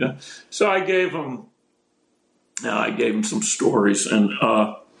them? Yeah. So I gave them some stories. And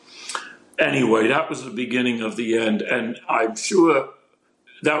anyway, that was the beginning of the end. And I'm sure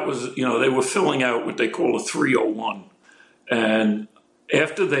that was, they were filling out what they call a 301. And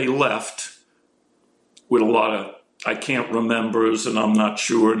after they left with a lot of, I can't remembers, and I'm not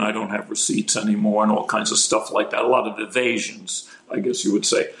sure, and I don't have receipts anymore, and all kinds of stuff like that. A lot of evasions, I guess you would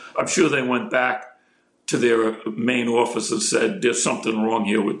say. I'm sure they went back to their main office and said, there's something wrong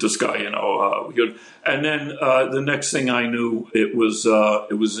here with this guy, And then the next thing I knew, it was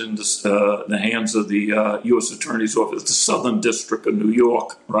in the hands of the U.S. Attorney's Office, the Southern District of New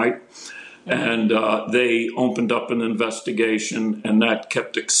York, right? Mm-hmm. And they opened up an investigation, and that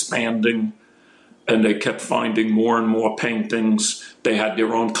kept expanding. And they kept finding more and more paintings. They had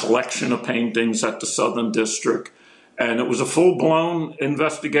their own collection of paintings at the Southern District. And it was a full-blown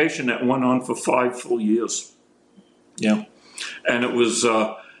investigation that went on for 5 full years. Yeah. And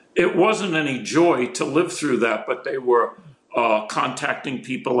it wasn't any joy to live through that, but they were contacting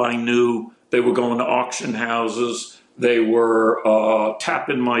people I knew. They were going to auction houses. They were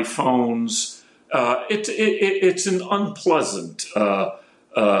tapping my phones. It's an unpleasant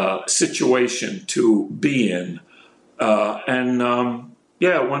situation to be in.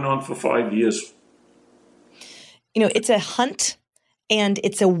 It went on for 5 years. It's a hunt and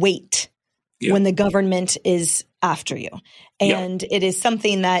it's a wait when the government is after you. And it is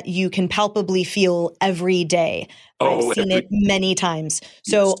something that you can palpably feel every day. I've seen it many times.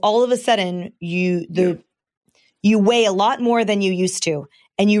 So all of a sudden you weigh a lot more than you used to.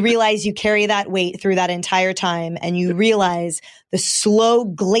 And you realize you carry that weight through that entire time. And you realize the slow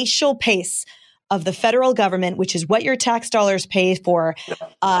glacial pace of the federal government, which is what your tax dollars pay for.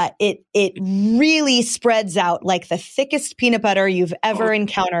 It really spreads out like the thickest peanut butter you've ever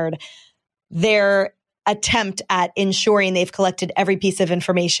encountered. Their attempt at ensuring they've collected every piece of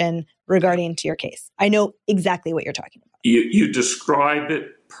information regarding to your case. I know exactly what you're talking about. You describe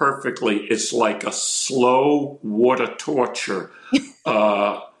it perfectly. It's like a slow water torture.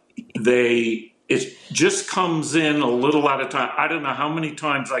 It just comes in a little at a time. I don't know how many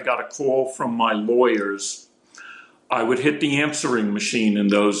times I got a call from my lawyers. I would hit the answering machine in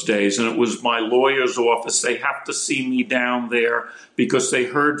those days, and it was my lawyer's office. They have to see me down there because they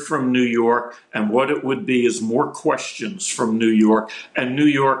heard from New York, and what it would be is more questions from New York. And New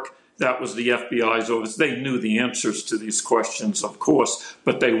York, that was the FBI's office. They knew the answers to these questions, of course,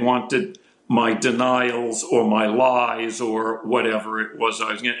 but they wanted my denials or my lies or whatever it was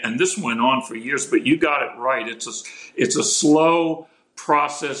I was getting. And this went on for years, but you got it right. It's a slow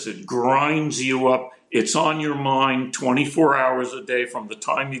process. It grinds you up. It's on your mind 24 hours a day from the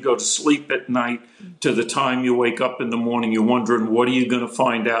time you go to sleep at night to the time you wake up in the morning. You're wondering, what are you going to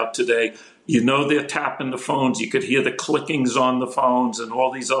find out today? You know they're tapping the phones. You could hear the clickings on the phones and all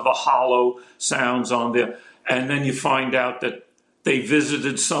these other hollow sounds on there. And then you find out that they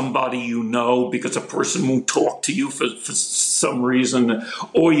visited somebody you know because a person won't talk to you for some reason,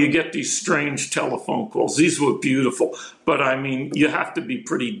 or you get these strange telephone calls. These were beautiful, but I mean, you have to be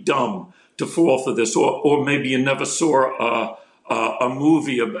pretty dumb to fall for this, or maybe you never saw a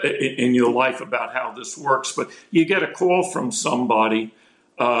movie in your life about how this works, but you get a call from somebody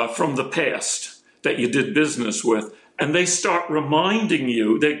from the past that you did business with, and they start reminding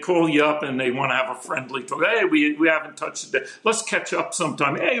you. They call you up and they want to have a friendly talk. Hey, we haven't touched it. Let's catch up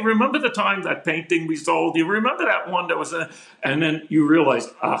sometime. Hey, remember the time that painting we sold you? Remember that one that was and then you realize,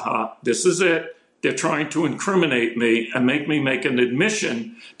 this is it. They're trying to incriminate me and make me make an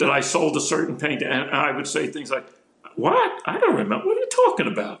admission that I sold a certain painting. And I would say things like, what? I don't remember. What are you talking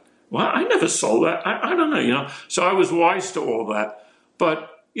about? Well, I never sold that. I don't know, So I was wise to all that. But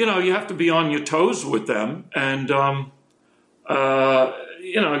you have to be on your toes with them. And, you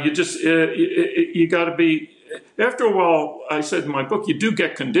got to be, after a while, I said in my book, you do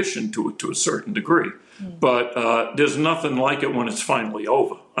get conditioned to it to a certain degree. But there's nothing like it when it's finally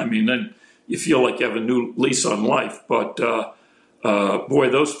over. I mean, then you feel like you have a new lease on life. But, boy,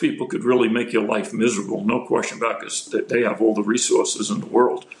 those people could really make your life miserable. No question about it, because they have all the resources in the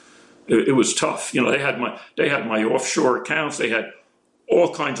world. It was tough. They had my offshore accounts. They had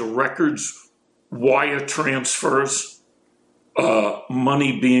all kinds of records, wire transfers,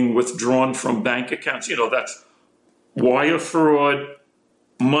 money being withdrawn from bank accounts. That's wire fraud,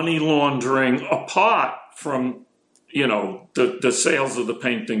 money laundering, apart from, the sales of the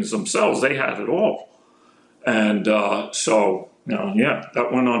paintings themselves. They had it all. And that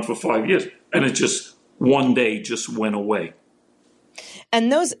went on for 5 years. And it just, one day, just went away.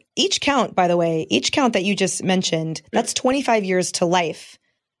 And each count that you just mentioned, that's 25 years to life,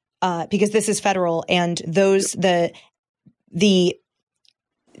 because this is federal, and the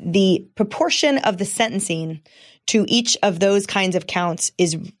proportion of the sentencing to each of those kinds of counts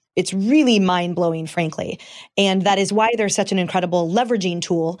it's really mind-blowing, frankly. And that is why there's such an incredible leveraging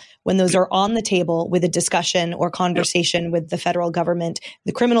tool when those are on the table with a discussion or conversation with the federal government,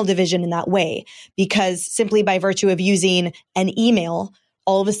 the criminal division in that way, because simply by virtue of using an email,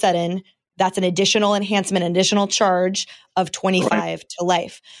 all of a sudden, that's an additional enhancement, an additional charge of 25 to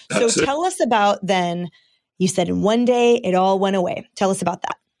life. So tell us about then, you said in one day it all went away. Tell us about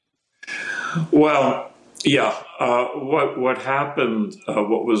that. Well, yeah. What happened,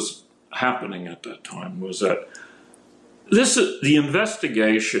 what was happening at that time was that the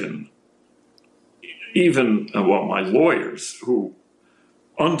investigation, even, my lawyers who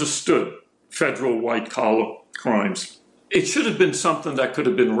understood federal white-collar crimes, it should have been something that could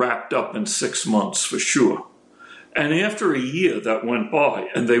have been wrapped up in 6 months for sure. And after a year that went by,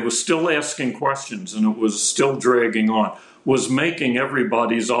 and they were still asking questions, and it was still dragging on, was making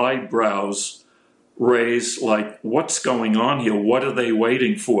everybody's eyebrows raise, like, what's going on here? What are they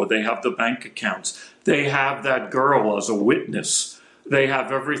waiting for? They have the bank accounts. They have that girl as a witness. They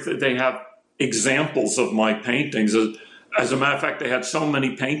have everything. They have examples of my paintings. As a matter of fact, they had so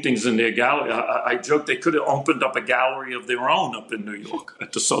many paintings in their gallery. I joked they could have opened up a gallery of their own up in New York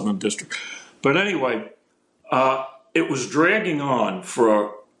at the Southern District. But anyway, it was dragging on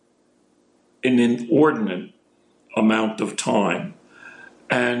for an inordinate amount of time.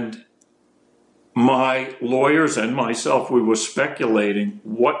 And my lawyers and myself, we were speculating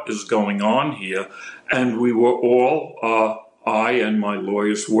what is going on here. And we were all, I and my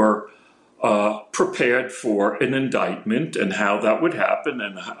lawyers were prepared for an indictment and how that would happen.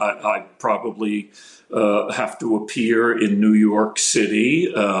 And I'd probably have to appear in New York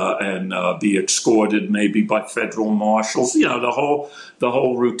City and be escorted maybe by federal marshals. You know, the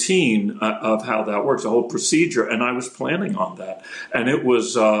whole routine of how that works, the whole procedure. And I was planning on that, and it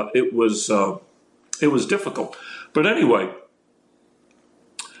was difficult. But anyway,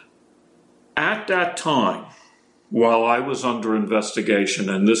 at that time, while I was under investigation,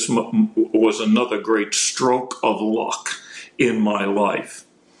 and this was another great stroke of luck in my life,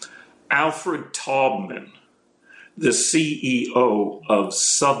 Alfred Taubman, the CEO of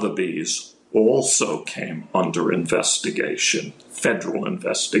Sotheby's, also came under investigation, federal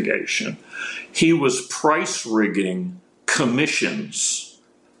investigation. He was price rigging commissions,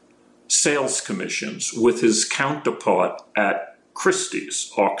 sales commissions, with his counterpart at Christie's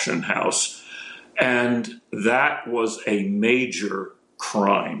auction house. And that was a major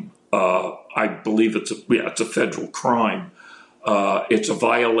crime. I believe it's a federal crime. It's a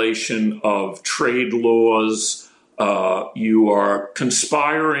violation of trade laws. You are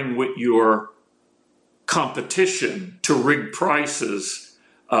conspiring with your competition to rig prices.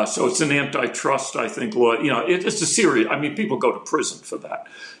 So it's an antitrust, I think, law. You know, it's a serious. I mean, people go to prison for that.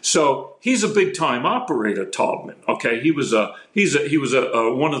 So he's a big time operator, Taubman. Okay, he was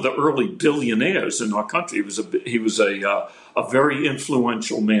one of the early billionaires in our country. He was a very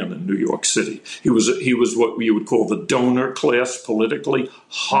influential man in New York City. He was what we would call the donor class, politically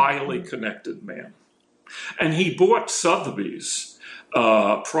highly connected man, and he bought Sotheby's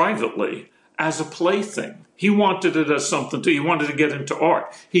privately as a plaything. He wanted it as something he wanted to get into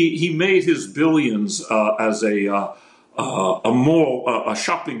art. He made his billions as a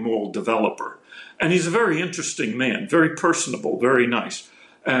shopping mall developer. And he's a very interesting man, very personable, very nice.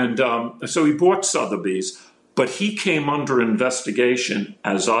 And so he bought Sotheby's, but he came under investigation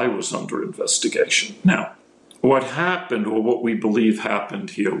as I was under investigation. Now, what happened, or what we believe happened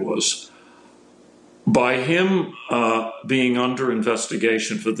here, was by him being under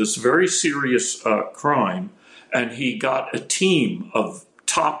investigation for this very serious crime, and he got a team of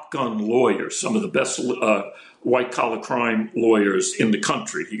Top Gun lawyers, some of the best white-collar crime lawyers in the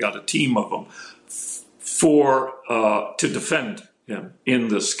country. He got a team of them to defend him in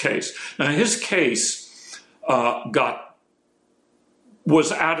this case. Now, his case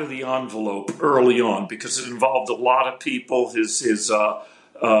was out of the envelope early on because it involved a lot of people. His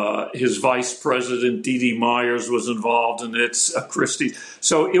vice president, Dee Dee Myers, was involved in it, Christie.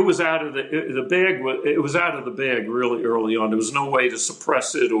 So it was out of the bag. It was out of the bag really early on. There was no way to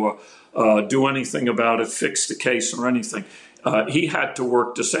suppress it or do anything about it, fix the case or anything. He had to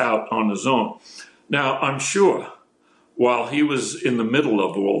work this out on his own. Now, I'm sure while he was in the middle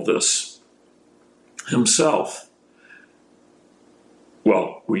of all this himself,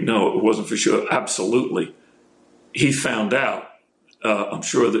 well, we know it wasn't for sure, absolutely, he found out. I'm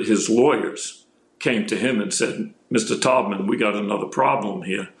sure that his lawyers came to him and said, Mr. Taubman, we got another problem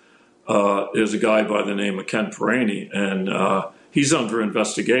here. There's a guy by the name of Ken Perani, and he's under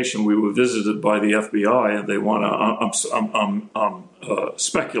investigation. We were visited by the FBI, and they want to, I'm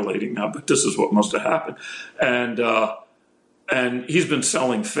speculating now, but this is what must have happened. And he's been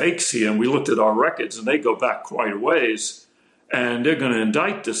selling fakes here, and we looked at our records, and they go back quite a ways, and they're going to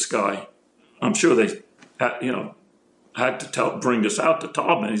indict this guy. I'm sure they, had to bring this out to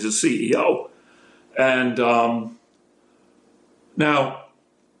Taubman. He's a CEO. And now,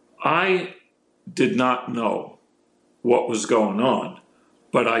 I did not know what was going on,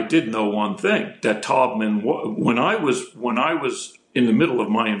 but I did know one thing, that Taubman, when I was in the middle of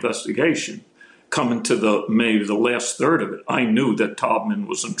my investigation, coming to maybe the last third of it, I knew that Taubman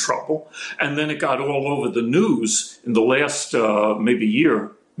was in trouble. And then it got all over the news in the last maybe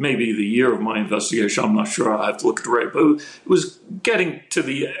the year of my investigation. I'm not sure. I have to look at the rate. But it was getting to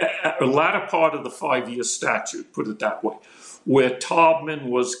the latter part of the 5-year statute, put it that way, where Taubman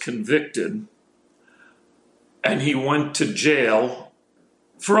was convicted and he went to jail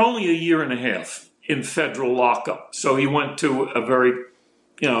for only a year and a half in federal lockup. So he went to a very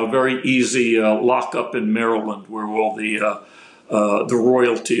easy lockup in Maryland where all the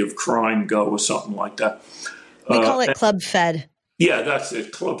royalty of crime go, or something like that. We call it Club Fed. Yeah, that's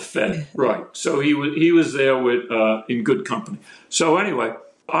it, Club Fed, right. So he was there in good company. So anyway,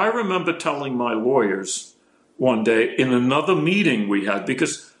 I remember telling my lawyers one day in another meeting we had,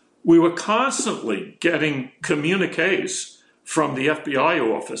 because we were constantly getting communiques from the FBI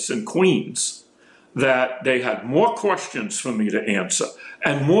office in Queens that they had more questions for me to answer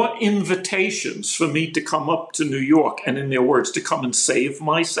and more invitations for me to come up to New York and, in their words, to come and save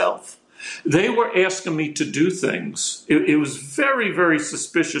myself. They were asking me to do things. It was very, very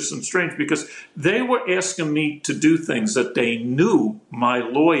suspicious and strange because they were asking me to do things that they knew my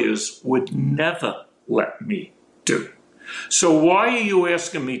lawyers would never let me do. So why are you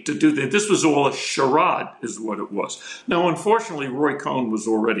asking me to do that? This was all a charade, is what it was. Now, unfortunately, Roy Cohn was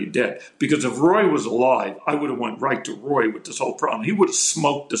already dead, because if Roy was alive, I would have went right to Roy with this whole problem. He would have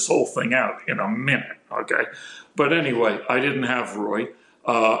smoked this whole thing out in a minute, okay? But anyway, I didn't have Roy.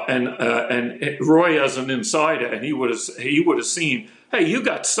 And Roy as an insider, and he would have seen, hey, you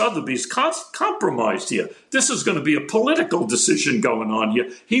got Sotheby's compromised here. This is going to be a political decision going on here.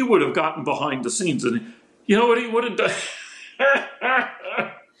 He would have gotten behind the scenes, and you know what he would have done?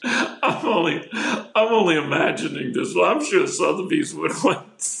 I'm only imagining this. I'm sure Sotheby's would have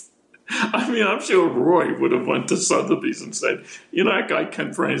went. I'm sure Roy would have went to Sotheby's and said, you know, that guy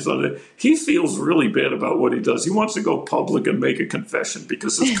Ken Perrone, he feels really bad about what he does. He wants to go public and make a confession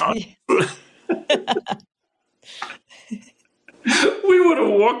because his we would have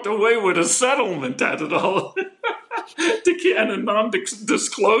walked away with a settlement out of it all. And a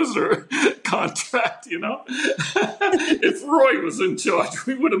non-disclosure contract, you know. If Roy was in charge,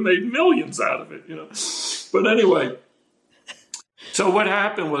 we would have made millions out of it, you know. But anyway, so what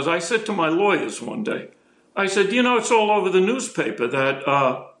happened was I said to my lawyers one day, I said, you know, it's all over the newspaper that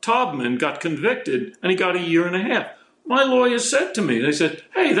Taubman got convicted and he got 1.5 years. My lawyers said to me, they said,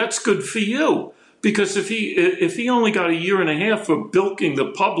 hey, that's good for you. Because if he only got 1.5 years for bilking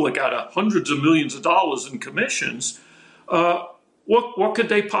the public out of hundreds of millions of dollars in commissions, what could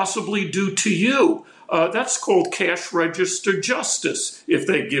they possibly do to you? That's called cash register justice if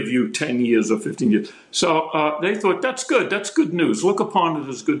they give you 10 years or 15 years. So they thought, that's good. That's good news. Look upon it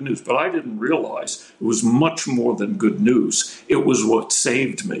as good news. But I didn't realize it was much more than good news. It was what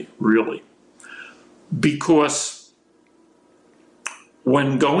saved me, really. Because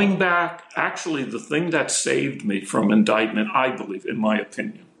when going back, actually the thing that saved me from indictment, I believe, in my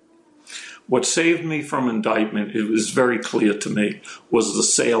opinion, what saved me from indictment, it was very clear to me, was the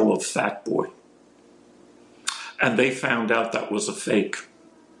sale of Fat Boy. And they found out that was a fake.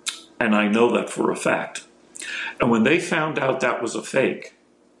 And I know that for a fact. And when they found out that was a fake,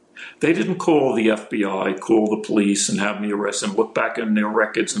 they didn't call the FBI, call the police and have me arrested and look back in their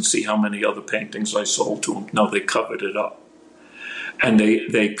records and see how many other paintings I sold to them. No, they covered it up. And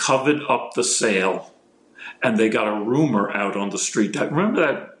they covered up the sale, and they got a rumor out on the street. Remember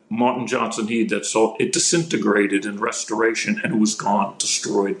that Martin Johnson Heade that sold? It disintegrated in restoration, and it was gone,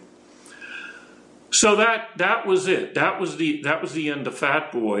 destroyed. So that was it. That was the end of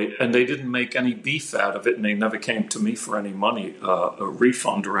Fat Boy, and they didn't make any beef out of it, and they never came to me for any money, a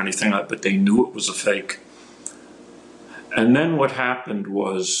refund or anything like that. But they knew it was a fake. And then what happened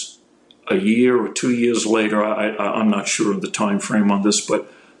was, 1 year or 2 years later, I'm not sure of the time frame on this,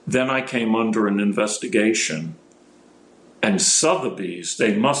 but then I came under an investigation, and Sotheby's,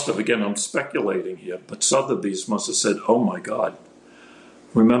 they must have, again, I'm speculating here, but Sotheby's must have said, oh my God,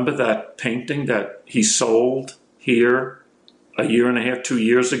 remember that painting that he sold here 1.5 years, 2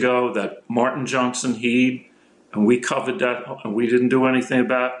 years ago, that Martin Johnson Heade, and we covered that, and we didn't do anything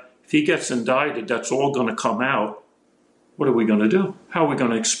about it? If he gets indicted, that's all going to come out. What are we going to do? How are we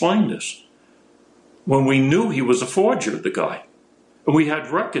going to explain this? When we knew he was a forger, the guy, and we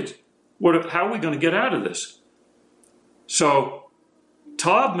had records, how are we going to get out of this? So,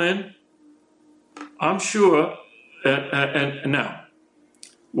 Taubman, I'm sure, and now,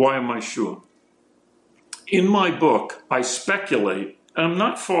 why am I sure? In my book, I speculate, and I'm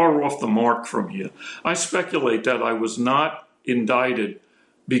not far off the mark from here, I speculate that I was not indicted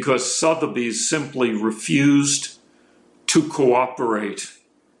because Sotheby's simply refused to cooperate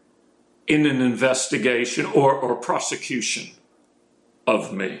in an investigation or prosecution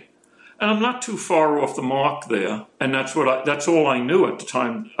of me. And I'm not too far off the mark there, and that's all I knew at the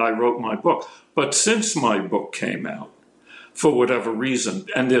time I wrote my book. But since my book came out, for whatever reason,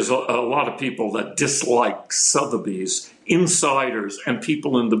 and there's a lot of people that dislike Sotheby's, insiders and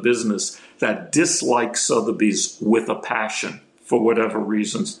people in the business that dislike Sotheby's with a passion. For whatever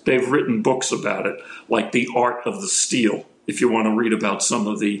reasons. They've written books about it, like The Art of the Steal, if you want to read about some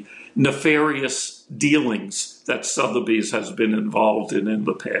of the nefarious dealings that Sotheby's has been involved in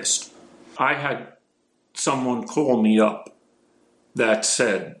the past. I had someone call me up that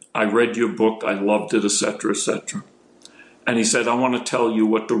said, I read your book, I loved it, etc., etc. And he said, I want to tell you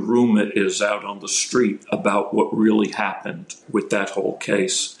what the rumor is out on the street about what really happened with that whole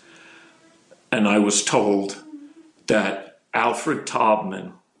case. And I was told that Alfred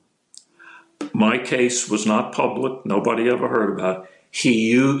Taubman My case was not public. Nobody ever heard about it.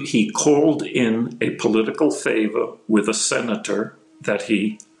 He called in a political favor with a senator that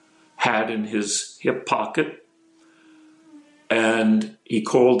he had in his hip pocket, and he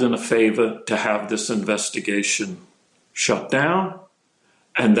called in a favor to have this investigation shut down,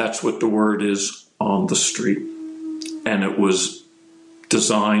 and that's what the word is on the street. And it was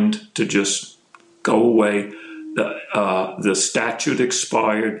designed to just go away. The statute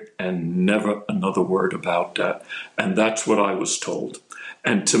expired, and never another word about that. And that's what I was told.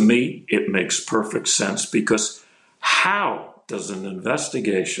 And to me, it makes perfect sense, because how does an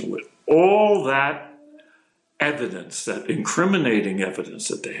investigation with all that evidence, that incriminating evidence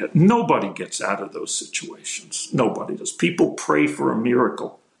that they had, nobody gets out of those situations. Nobody does. People pray for a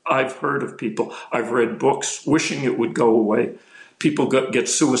miracle. I've heard of people, I've read books wishing it would go away. People get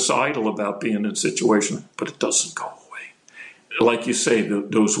suicidal about being in a situation, but it doesn't go away. Like you say,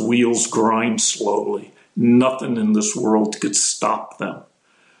 those wheels grind slowly. Nothing in this world could stop them.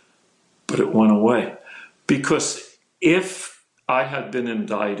 But it went away. Because if I had been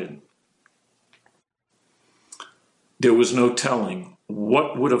indicted, there was no telling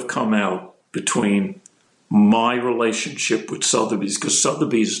what would have come out between my relationship with Sotheby's, because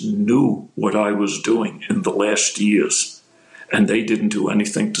Sotheby's knew what I was doing in the last years. And they didn't do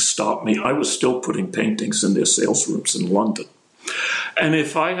anything to stop me. I was still putting paintings in their sales rooms in London. And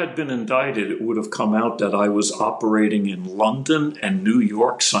if I had been indicted, it would have come out that I was operating in London and New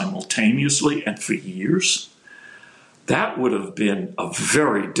York simultaneously and for years. That would have been a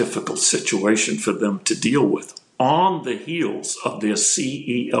very difficult situation for them to deal with. On the heels of their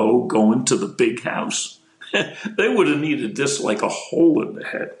CEO going to the big house, they would have needed this like a hole in the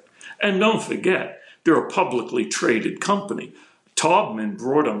head. And don't forget, they're a publicly traded company. Taubman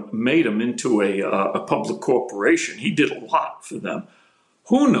made them into a public corporation. He did a lot for them.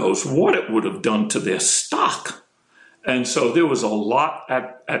 Who knows what it would have done to their stock? And so there was a lot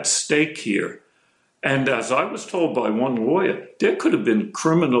at stake here. And as I was told by one lawyer, there could have been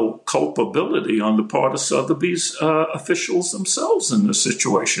criminal culpability on the part of Sotheby's officials themselves in this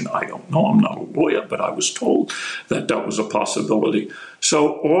situation. I don't know. I'm not a lawyer, but I was told that that was a possibility.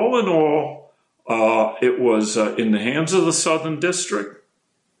 So all in all, it was in the hands of the Southern District.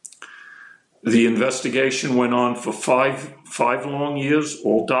 The investigation went on for five long years,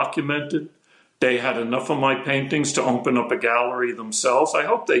 all documented. They had enough of my paintings to open up a gallery themselves. I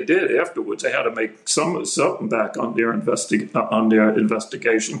hope they did afterwards. They had to make something back on their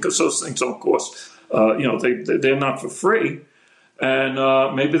investigation, because those things don't cost. They're not for free,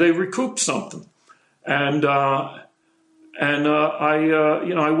 and maybe they recouped something. And I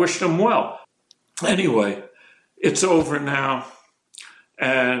wish them well. Anyway, it's over now,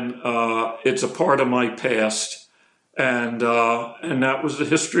 and it's a part of my past. And that was the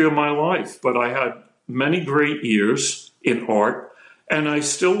history of my life. But I had many great years in art, and I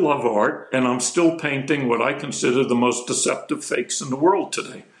still love art, and I'm still painting what I consider the most deceptive fakes in the world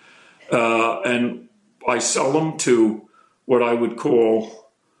today. And I sell them to what I would call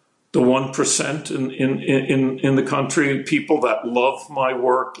the 1% in the country, people that love my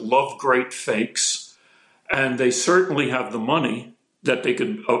work, love great fakes, and they certainly have the money that they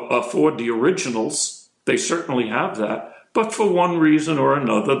could afford the originals. They certainly have that, but for one reason or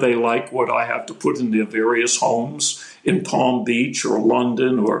another, they like what I have to put in their various homes in Palm Beach or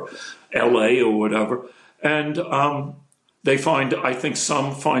London or LA or whatever. And I think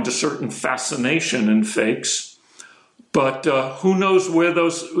some find a certain fascination in fakes, but who knows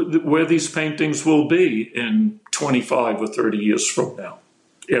where these paintings will be in 25 or 30 years from now,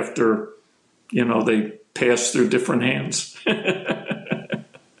 after, they pass through different hands.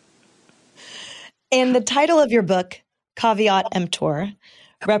 And the title of your book, Caveat Emptor,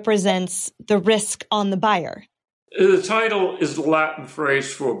 represents the risk on the buyer. The title is the Latin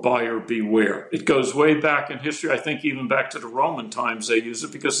phrase for buyer beware. It goes way back in history. I think even back to the Roman times they used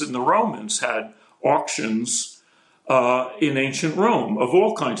it, because the Romans had auctions in ancient Rome of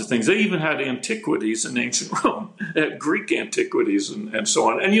all kinds of things. They even had antiquities in ancient Rome, Greek antiquities and so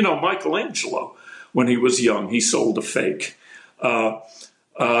on. And, Michelangelo, when he was young, he sold a fake.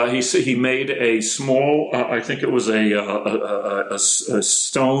 He made a small, I think it was a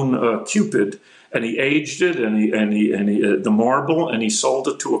stone Cupid, and he aged it, and he the marble, and he sold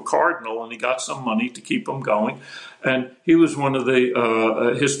it to a cardinal, and he got some money to keep him going, and he was one of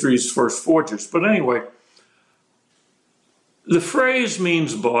the history's first forgers. But anyway, the phrase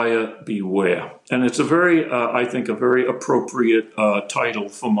means buyer beware, and it's I think a very appropriate title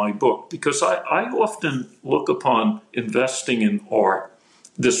for my book, because I often look upon investing in art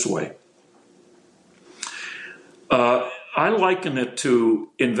this way. I liken it to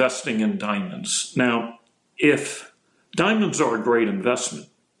investing in diamonds. Now, if diamonds are a great investment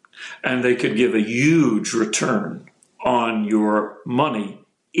and they could give a huge return on your money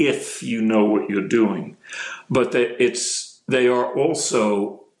if you know what you're doing, but they are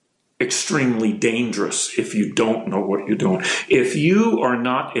also extremely dangerous if you don't know what you're doing. If you are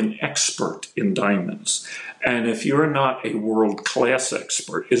not an expert in diamonds, and if you're not a world-class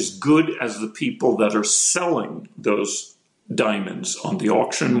expert, as good as the people that are selling those diamonds on the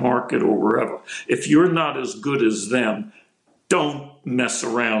auction market or wherever, if you're not as good as them, don't mess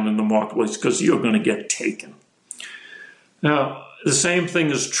around in the marketplace because you're going to get taken. Now, the same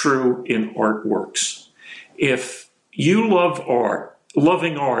thing is true in artworks. If you love art,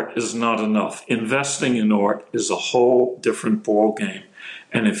 loving art is not enough. Investing in art is a whole different ballgame.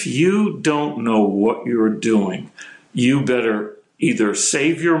 And if you don't know what you're doing, you better either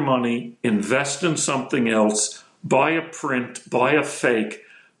save your money, invest in something else, buy a print, buy a fake,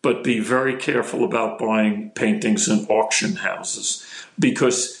 but be very careful about buying paintings in auction houses.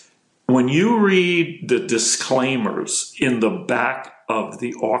 Because when you read the disclaimers in the back of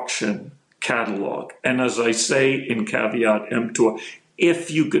the auction catalog, and as I say in caveat emptor,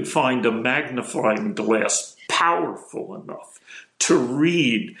 if you could find a magnifying glass powerful enough to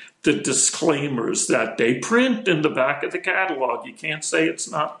read the disclaimers that they print in the back of the catalog, you can't say it's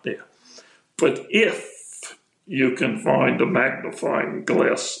not there. But if you can find a magnifying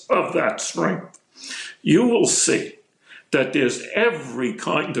glass of that strength, you will see that there's every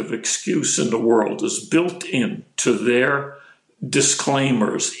kind of excuse in the world is built into their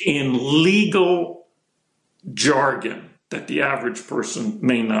disclaimers in legal jargon that the average person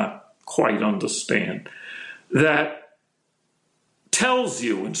may not quite understand, that tells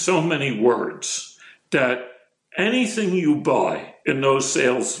you in so many words that anything you buy in those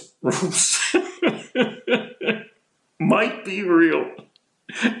sales rooms might be real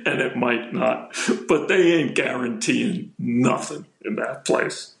and it might not, but they ain't guaranteeing nothing in that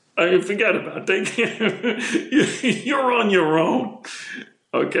place. I mean, forget about it. You're on your own,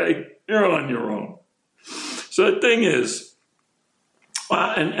 okay? You're on your own. So the thing is,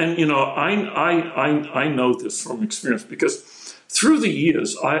 and you know, I know this from experience because through the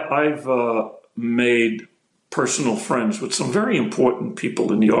years I've made personal friends with some very important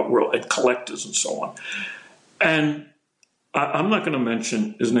people in the art world and collectors and so on. And I'm not going to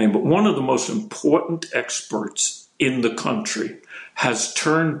mention his name, but one of the most important experts in the country has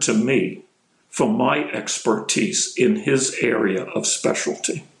turned to me for my expertise in his area of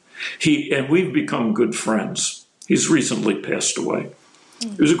specialty. And we've become good friends. He's recently passed away.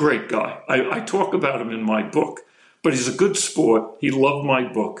 He was a great guy. I talk about him in my book, but he's a good sport. He loved my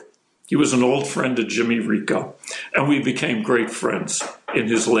book. He was an old friend of Jimmy Rico, and we became great friends in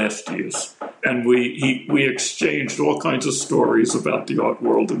his last years. And we exchanged all kinds of stories about the art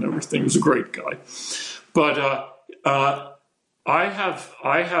world and everything. He was a great guy. But I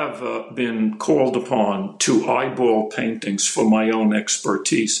have been called upon to eyeball paintings for my own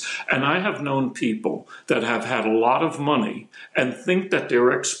expertise. And I have known people that have had a lot of money and think that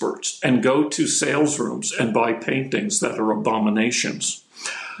they're experts and go to sales rooms and buy paintings that are abominations.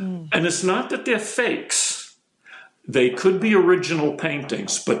 And it's not that they're fakes. They could be original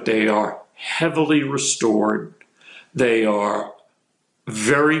paintings, but they are heavily restored. They are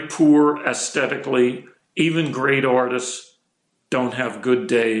very poor aesthetically. Even great artists don't have good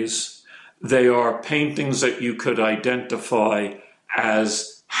days. They are paintings that you could identify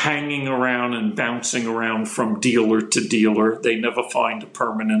as hanging around and bouncing around from dealer to dealer. They never find a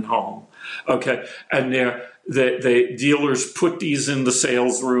permanent home. Okay, and the dealers put these in the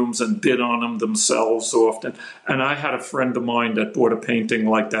sales rooms and bid on them themselves often. And I had a friend of mine that bought a painting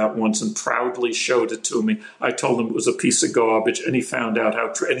like that once and proudly showed it to me. I told him it was a piece of garbage, and he found out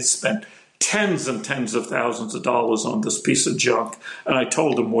and he spent tens and tens of thousands of dollars on this piece of junk. And I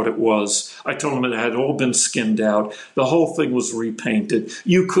told him what it was. I told him it had all been skinned out. The whole thing was repainted.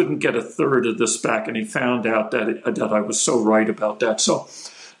 You couldn't get a third of this back. And he found out that I was so right about that. So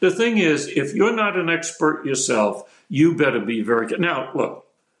the thing is, if you're not an expert yourself, you better be very careful. Now, look,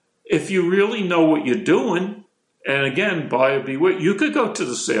 if you really know what you're doing, and again, buyer beware, you could go to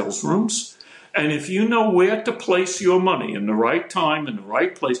the sales rooms. And if you know where to place your money in the right time, in the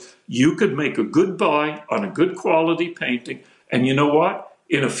right place, you could make a good buy on a good quality painting. And you know what?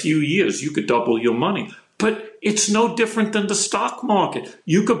 In a few years, you could double your money. But it's no different than the stock market.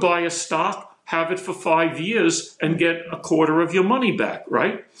 You could buy a stock, have it for 5 years, and get a quarter of your money back,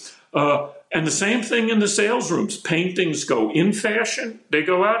 right? And the same thing in the sales rooms. Paintings go in fashion, they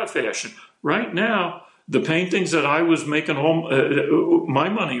go out of fashion. Right now, the paintings that I was making my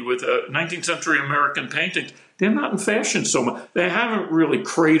money with, 19th century American paintings, they're not in fashion so much. They haven't really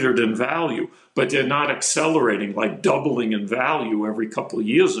cratered in value, but they're not accelerating, like doubling in value every couple of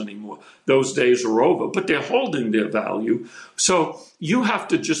years anymore. Those days are over, but they're holding their value. So you have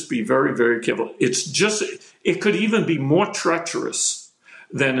to just be very, very careful. It could even be more treacherous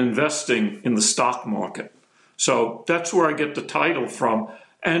than investing in the stock market. So that's where I get the title from.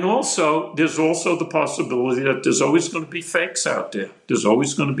 And also, there's also the possibility that there's always going to be fakes out there. There's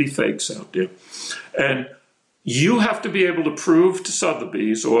always going to be fakes out there. And you have to be able to prove to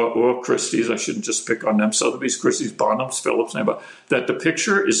Sotheby's or Christie's, I shouldn't just pick on them, Sotheby's, Christie's, Bonhams, Phillips, that the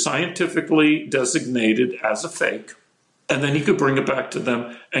picture is scientifically designated as a fake. And then you could bring it back to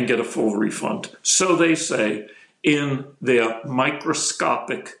them and get a full refund. So they say in their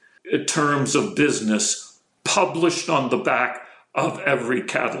microscopic terms of business, published on the back of every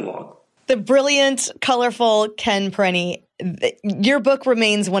catalog. The brilliant, colorful Ken Perenny. Your book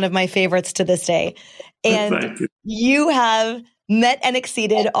remains one of my favorites to this day. And Thank you. You have met and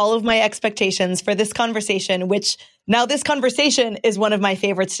exceeded all of my expectations for this conversation, which now this conversation is one of my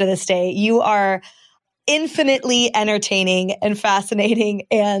favorites to this day. You are infinitely entertaining and fascinating.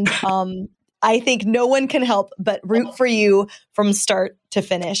 And I think no one can help but root for you from start to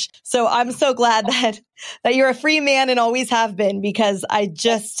finish. So I'm so glad that you're a free man and always have been, because I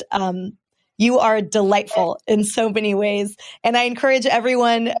just, you are delightful in so many ways. And I encourage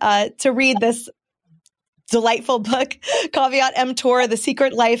everyone to read this delightful book, Caveat Emptor, The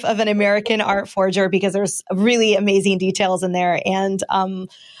Secret Life of an American Art Forger, because there's really amazing details in there. And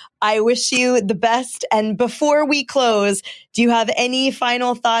I wish you the best. And before we close, do you have any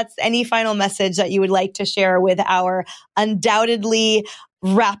final thoughts, any final message that you would like to share with our undoubtedly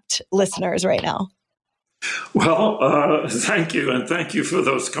rapt listeners right now? Well, thank you. And thank you for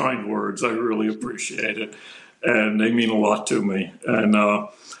those kind words. I really appreciate it. And they mean a lot to me. And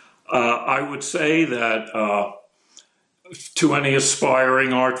I would say that to any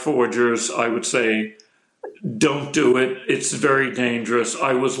aspiring art forgers, I would say, don't do it. It's very dangerous.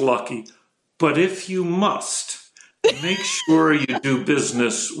 I was lucky. But if you must, make sure you do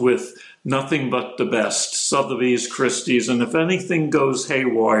business with nothing but the best, Sotheby's, Christie's, and if anything goes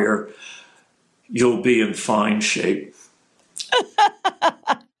haywire, you'll be in fine shape.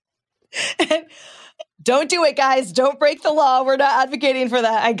 Don't do it, guys. Don't break the law. We're not advocating for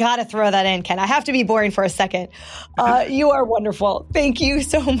that. I got to throw that in, Ken. I have to be boring for a second. You are wonderful. Thank you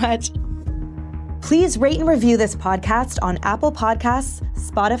so much. Please rate and review this podcast on Apple Podcasts,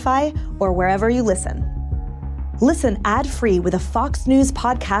 Spotify, or wherever you listen. Listen ad-free with a Fox News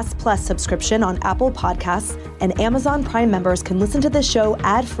Podcast Plus subscription on Apple Podcasts, and Amazon Prime members can listen to the show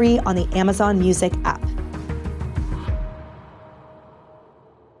ad-free on the Amazon Music app.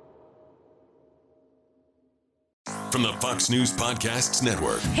 From the Fox News Podcasts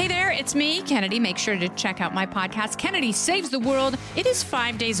Network. Hey there, it's me, Kennedy. Make sure to check out my podcast, Kennedy Saves the World. It is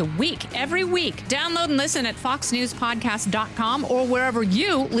 5 days a week, every week. Download and listen at foxnewspodcast.com or wherever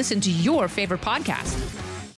you listen to your favorite podcast.